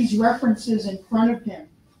had these references in front of him,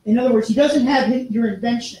 in other words, he doesn't have your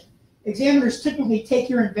invention. Examiners typically take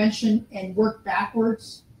your invention and work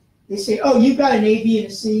backwards. They say, oh, you've got an A, B, and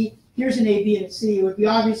a C. Here's an A, B, and a C. It would be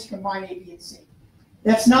obvious to combine A, B, and C.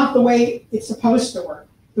 That's not the way it's supposed to work.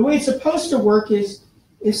 The way it's supposed to work is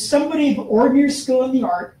if somebody of ordinary skill in the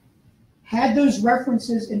art had those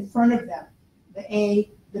references in front of them, the A,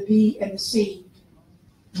 the B, and the C,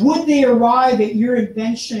 would they arrive at your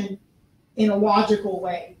invention in a logical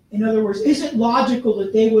way? In other words, is it logical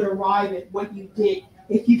that they would arrive at what you did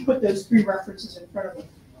if you put those 3 references in front of them?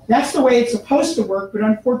 That's the way it's supposed to work, but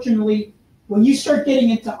unfortunately, when you start getting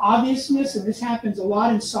into obviousness, and this happens a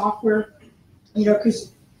lot in software,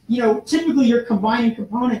 because, typically you're combining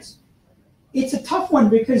components, it's a tough one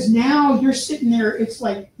because now you're sitting there, it's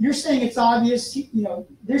like, you're saying it's obvious,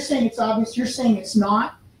 they're saying it's obvious, you're saying it's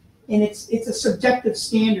not, and it's a subjective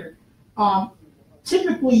standard.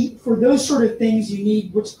 Typically, for those sort of things, you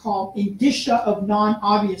need what's called indicia of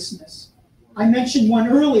non-obviousness. I mentioned one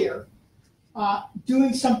earlier,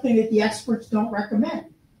 doing something that the experts don't recommend.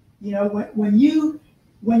 When you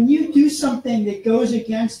do something that goes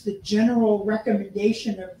against the general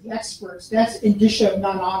recommendation of the experts, that's indicia of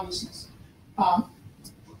non-obviousness.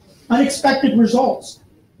 Unexpected results.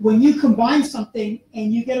 When you combine something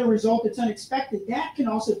and you get a result that's unexpected, that can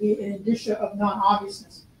also be an indicia of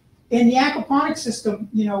non-obviousness. In the aquaponics system,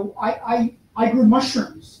 I grew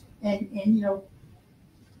mushrooms, and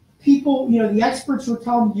people, the experts were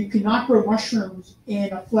telling me you cannot grow mushrooms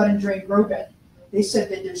in a flood and drain grow bed. They said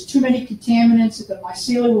that there's too many contaminants, that the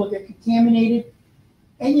mycelium will get contaminated.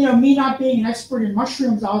 And me not being an expert in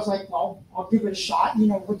mushrooms, I was like, well, I'll give it a shot.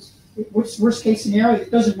 What's worst case scenario?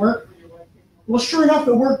 It doesn't work. Well, sure enough,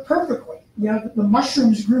 it worked perfectly. The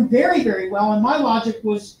mushrooms grew very, very well. And my logic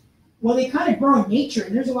was, well, they kind of grow in nature,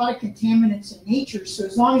 and there's a lot of contaminants in nature. So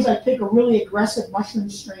as long as I pick a really aggressive mushroom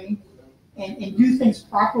strain and do things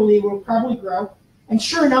properly, it will probably grow. And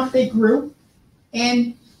sure enough, they grew.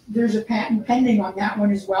 And there's a patent pending on that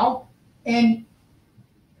one as well. And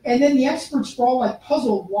then the experts were all like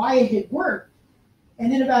puzzled why it had worked.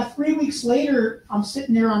 And then about 3 weeks later, I'm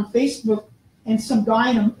sitting there on Facebook, and some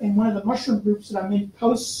guy in one of the mushroom groups that I'm in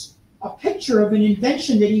posts a picture of an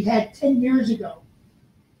invention that he had 10 years ago.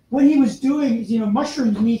 What he was doing is,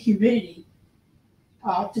 mushrooms need humidity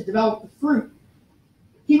to develop the fruit.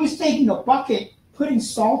 He was taking a bucket, putting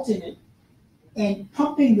salt in it, and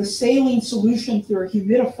pumping the saline solution through a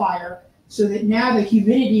humidifier so that now the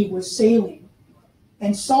humidity was saline.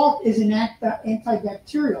 And salt is an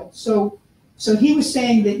antibacterial. So he was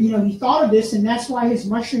saying that, he thought of this, and that's why his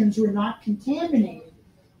mushrooms were not contaminated.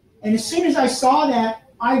 And as soon as I saw that,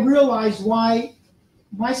 I realized why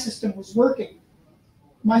my system was working.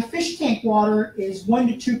 My fish tank water is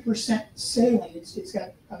 1 to 2% saline. It's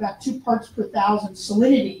got about 2 parts per thousand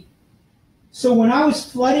salinity. So when I was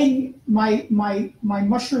flooding my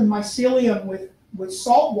mushroom mycelium with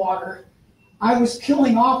salt water, I was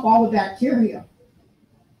killing off all the bacteria.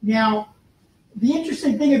 Now, the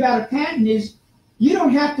interesting thing about a patent is you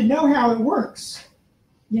don't have to know how it works.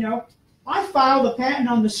 I filed a patent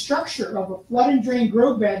on the structure of a flood and drain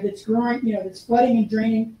grow bed that's growing, that's flooding and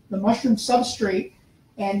draining the mushroom substrate,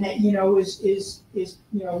 and that the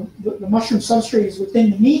mushroom substrate is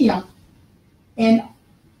within the medium, and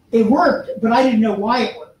it worked, but I didn't know why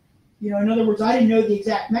it worked. In other words, I didn't know the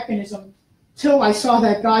exact mechanism till I saw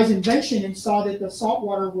that guy's invention and saw that the salt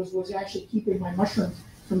water was actually keeping my mushrooms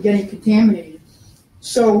from getting contaminated.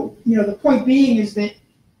 So, the point being is that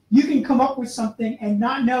you can come up with something and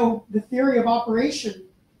not know the theory of operation,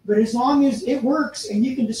 but as long as it works and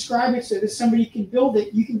you can describe it so that somebody can build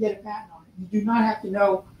it, you can get a patent on it. You do not have to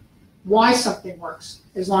know why something works,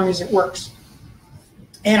 as long as it works.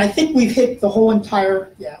 And I think we've hit the whole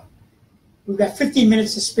entire, we've got 15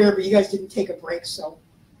 minutes to spare, but you guys didn't take a break, so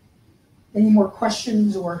any more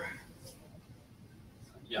questions or?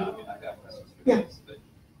 Yeah, I got questions. Yeah. But,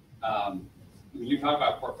 when you talk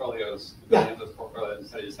about portfolios, those portfolios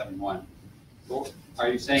instead of just having one, are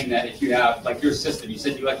you saying that if you have, like your system, you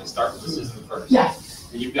said you like to start with the system first? Yeah.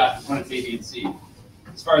 And you've got components A, B, and C.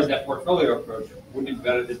 As far as that portfolio approach, wouldn't it be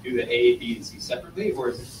better to do the A, B, and C separately, or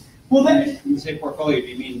is it? Well, then, when you say portfolio, do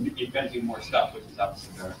you mean inventing more stuff, which is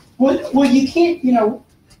obviously better? Well, you can't,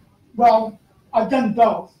 I've done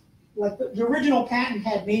both. Like the original patent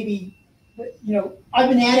had maybe I've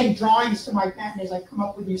been adding drawings to my patent as I come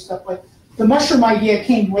up with new stuff. Like the mushroom idea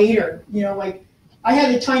came later. Like I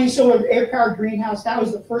had the tiny solar air-powered greenhouse. That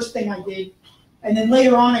was the first thing I did. And then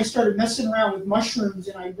later on, I started messing around with mushrooms,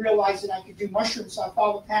 and I realized that I could do mushrooms, so I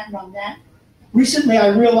filed a patent on that. Recently, I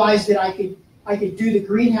realized that I could do the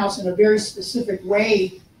greenhouse in a very specific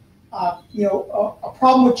way. A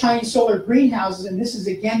problem with Chinese solar greenhouses, and this is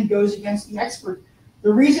again goes against the expert.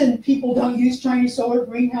 The reason people don't use Chinese solar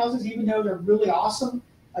greenhouses, even though they're really awesome,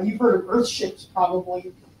 you've heard of Earthships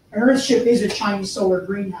probably. An Earthship is a Chinese solar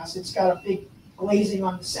greenhouse. It's got a big glazing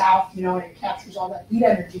on the south, and it captures all that heat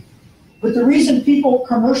energy. But the reason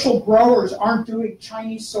commercial growers aren't doing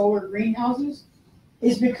Chinese solar greenhouses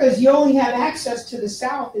is because you only have access to the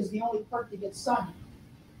south is the only part that gets sun.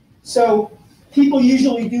 So people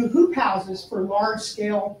usually do hoop houses for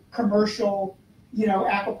large-scale commercial,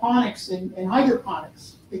 aquaponics and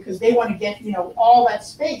hydroponics because they want to get, all that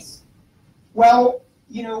space. Well,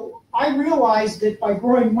 I realized that by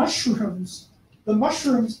growing mushrooms, the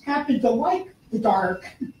mushrooms happen to like the dark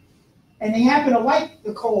and they happen to like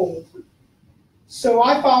the cold. So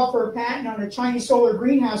I filed for a patent on a Chinese solar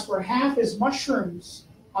greenhouse where half is mushrooms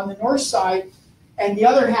on the north side and the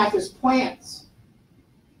other half is plants.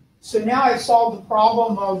 So now I've solved the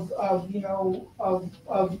problem of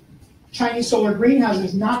Chinese solar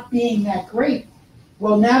greenhouses not being that great.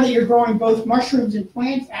 Well, now that you're growing both mushrooms and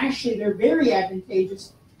plants, actually they're very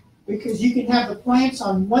advantageous because you can have the plants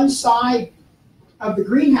on one side of the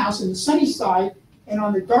greenhouse and the sunny side, and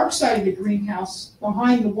on the dark side of the greenhouse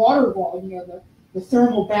behind the water wall, the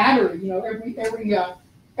thermal battery.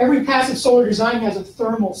 Every passive solar design has a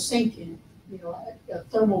thermal sink in it, a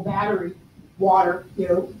thermal battery water.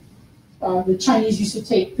 The Chinese used to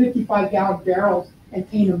take 55-gallon barrels and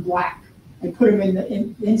paint them black and put them in the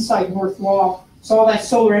inside north wall, so all that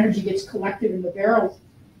solar energy gets collected in the barrels.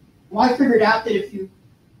 Well, I figured out that if you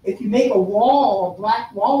make a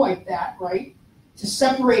black wall like that, right, to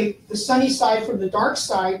separate the sunny side from the dark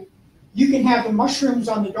side, you can have the mushrooms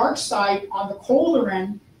on the dark side on the colder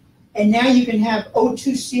end, and now you can have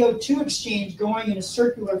O2 CO2 exchange going in a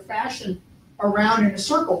circular fashion around in a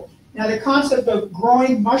circle. Now the concept of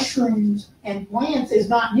growing mushrooms and plants is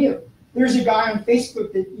not new. There's a guy on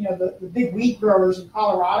Facebook that, the big weed growers in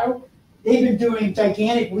Colorado, they've been doing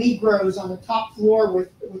gigantic weed grows on the top floor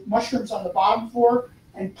with mushrooms on the bottom floor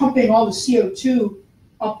and pumping all the CO2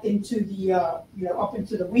 up into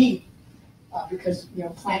the weed. Because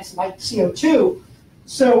plants like CO2,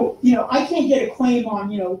 so I can't get a claim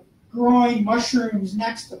on growing mushrooms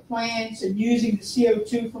next to plants and using the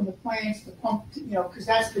CO2 from the plants to pump, because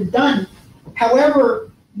that's been done.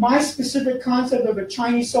 However, my specific concept of a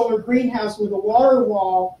Chinese solar greenhouse with a water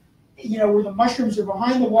wall, where the mushrooms are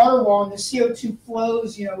behind the water wall and the CO2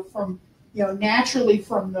 flows, from naturally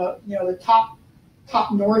from the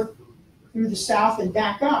top north through the south and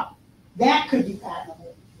back up, that could be patentable.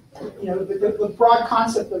 The broad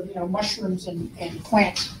concept of mushrooms and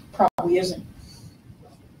plants probably isn't.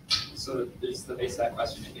 So there's the base of that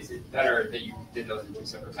question: is it better that you did those in two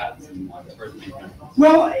separate patents and one, or is it better?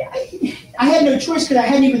 Well, I had no choice because I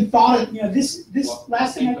hadn't even thought of this well,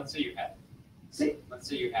 last thing. Let's say you had. Let's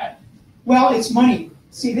say you had. Well, it's money.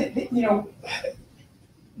 See,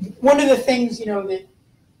 one of the things that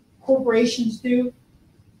corporations do,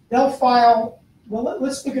 they'll file. Well,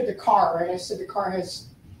 let's look at the car, right? I said the car has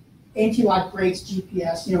anti-lock brakes,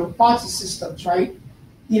 GPS, lots of systems, right?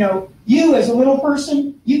 You as a little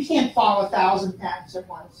person, you can't file 1,000 patents at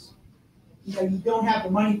once. You don't have the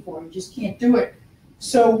money for it. You just can't do it.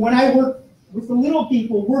 So when I work with the little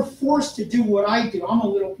people, we're forced to do what I do. I'm a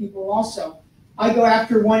little people also. I go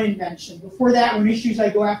after one invention. Before that, when issues, I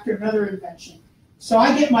go after another invention. So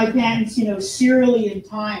I get my patents, serially in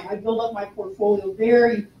time. I build up my portfolio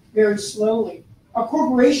very, very slowly. A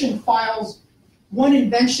corporation files one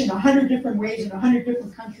invention 100 different ways in 100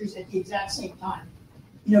 different countries at the exact same time,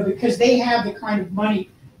 because they have the kind of money.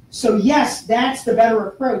 So yes, that's the better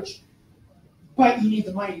approach, but you need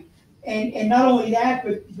the money. And not only that,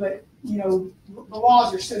 but the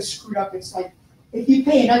laws are so screwed up. It's like if you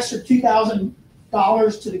pay an extra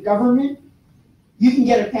 $2,000 to the government, you can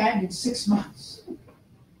get a patent in 6 months.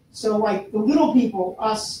 So like the little people,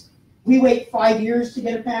 us, we wait 5 years to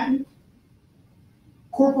get a patent.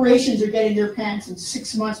 Corporations are getting their patents in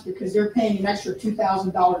 6 months because they're paying an extra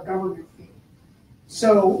 $2,000 government fee.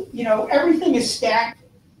 So, everything is stacked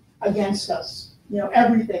against us,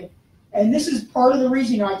 everything. And this is part of the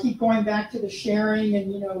reason, I keep going back to the sharing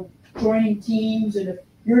and, joining teams. And if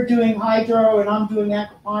you're doing hydro and I'm doing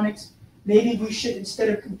aquaponics, maybe we should, instead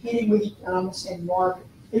of competing with each other, I'm not saying more,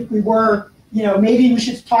 if we were, maybe we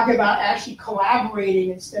should talk about actually collaborating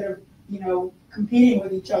instead of, competing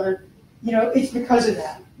with each other, it's because of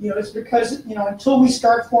that. It's because, until we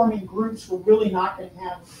start forming groups, we're really not going to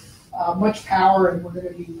have much power, and we're going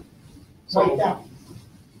to be wiped out.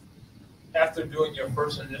 After doing your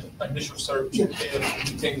first initial search,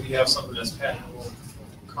 if you think we have something that's patentable,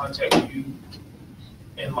 contact you,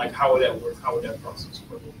 and like, how would that work? How would that process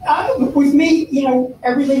work? With me,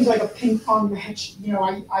 everything's like a ping pong match.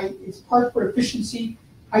 It's part for efficiency.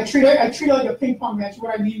 I treat it like a ping pong match.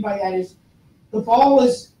 What I mean by that is the ball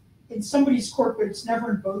is in somebody's court, but it's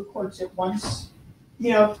never in both courts at once.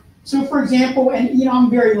 So for example, and I'm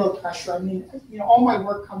very low pressure. I mean, all my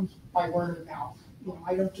work comes by word of mouth.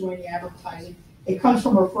 I don't do any advertising. It comes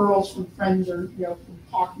from referrals from friends or from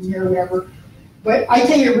talking here or whatever. But I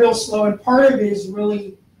take it real slow, and part of it is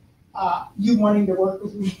really you wanting to work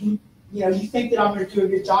with me. You think that I'm going to do a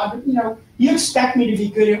good job, but you expect me to be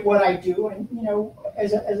good at what I do, and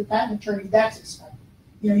as a patent attorney, that's expected.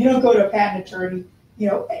 You don't go to a patent attorney.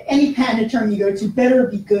 Any patent attorney you go to better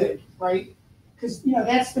be good, right? Because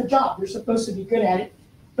that's their job. They're supposed to be good at it.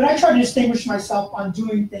 But I try to distinguish myself on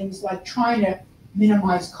doing things like trying to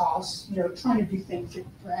minimize costs. Trying to do things that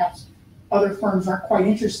perhaps other firms aren't quite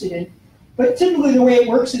interested in. But typically the way it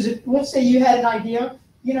works is, if, let's say you had an idea,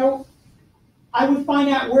 I would find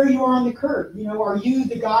out where you are on the curve. Are you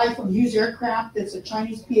the guy from Hughes Aircraft that's a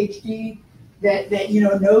Chinese PhD that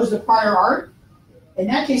knows the prior art? In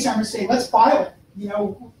that case, I'm going to say, let's file it.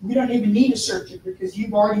 We don't even need to search it because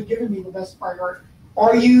you've already given me the best prior art.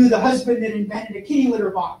 Are you the husband that invented a kitty litter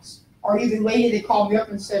box? Are you the lady that called me up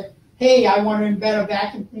and said, hey, I want to invent a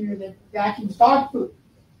vacuum cleaner that vacuums dog poop?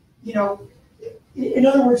 In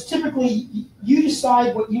other words, typically you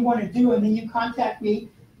decide what you want to do, and then you contact me.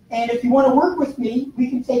 And if you want to work with me, we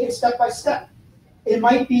can take it step by step. It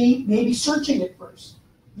might be maybe searching it first,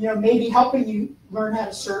 maybe helping you learn how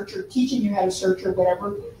to search or teaching you how to search or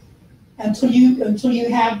whatever, until you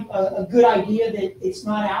have a good idea that it's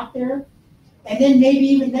not out there. And then maybe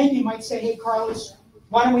even then you might say, hey, Carlos,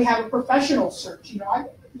 why don't we have a professional search?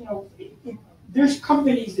 There's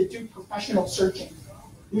companies that do professional searching.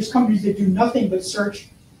 There's companies that do nothing but search.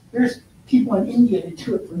 There's people in India that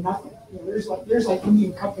do it for nothing. There's like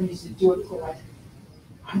Indian companies that do it for like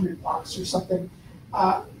 $100 or something.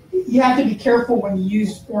 You have to be careful when you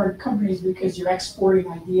use foreign companies because you're exporting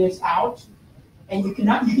ideas out, and you can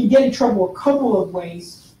get in trouble a couple of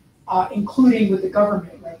ways, including with the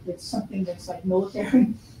government. Like it's something that's like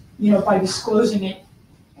military, by disclosing it.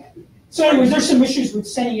 So anyways, there's some issues with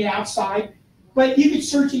sending it outside. But you could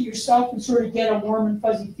search it yourself and sort of get a warm and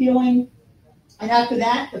fuzzy feeling. And after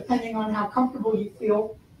that, depending on how comfortable you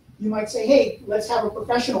feel, you might say, hey, let's have a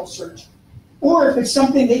professional search. Or if it's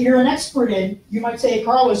something that you're an expert in, you might say, hey,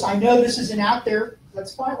 Carlos, I know this isn't out there,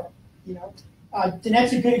 let's file it.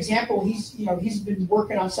 Danette's a good example. He's been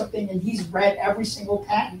working on something and he's read every single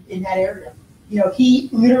patent in that area. He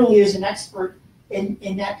literally is an expert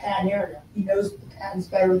in that patent area. He knows the patents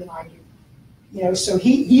better than I do. So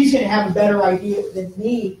he's going to have a better idea than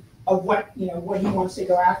me of what he wants to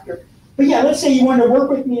go after. But yeah, let's say you want to work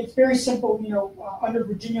with me. It's very simple. Under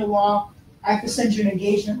Virginia law, I have to send you an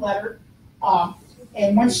engagement letter.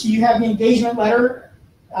 And once you have the engagement letter,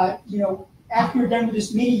 after you're done with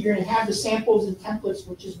this meeting, you're going to have the samples and templates,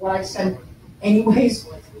 which is what I send anyways.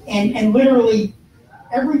 And literally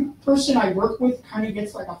every person I work with kind of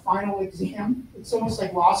gets like a final exam. It's almost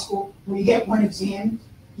like law school where you get one exam.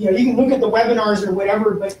 You can look at the webinars or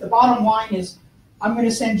whatever, but the bottom line is I'm going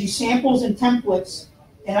to send you samples and templates,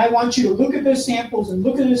 and I want you to look at those samples and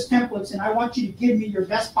look at those templates, and I want you to give me your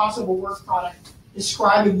best possible work product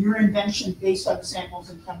describing your invention based on the samples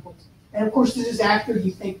and templates. And of course, this is after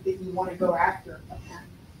you think that you want to go after a patent.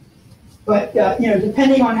 But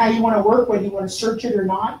depending on how you want to work, whether you want to search it or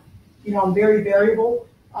not, I'm very variable.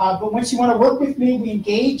 But once you want to work with me, we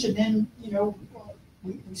engage, and then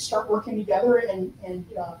we start working together, and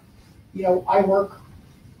I work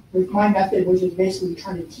with my method, which is basically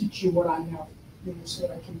trying to teach you what I know, so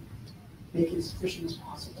that I can make it as efficient as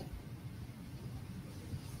possible.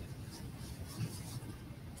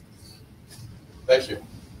 Thank you.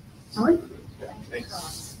 All right. Yeah,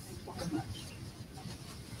 thanks.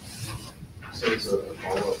 So it's a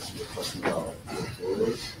follow-up to your question about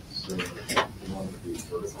portfolios. So you want to do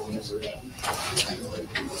vertical integration,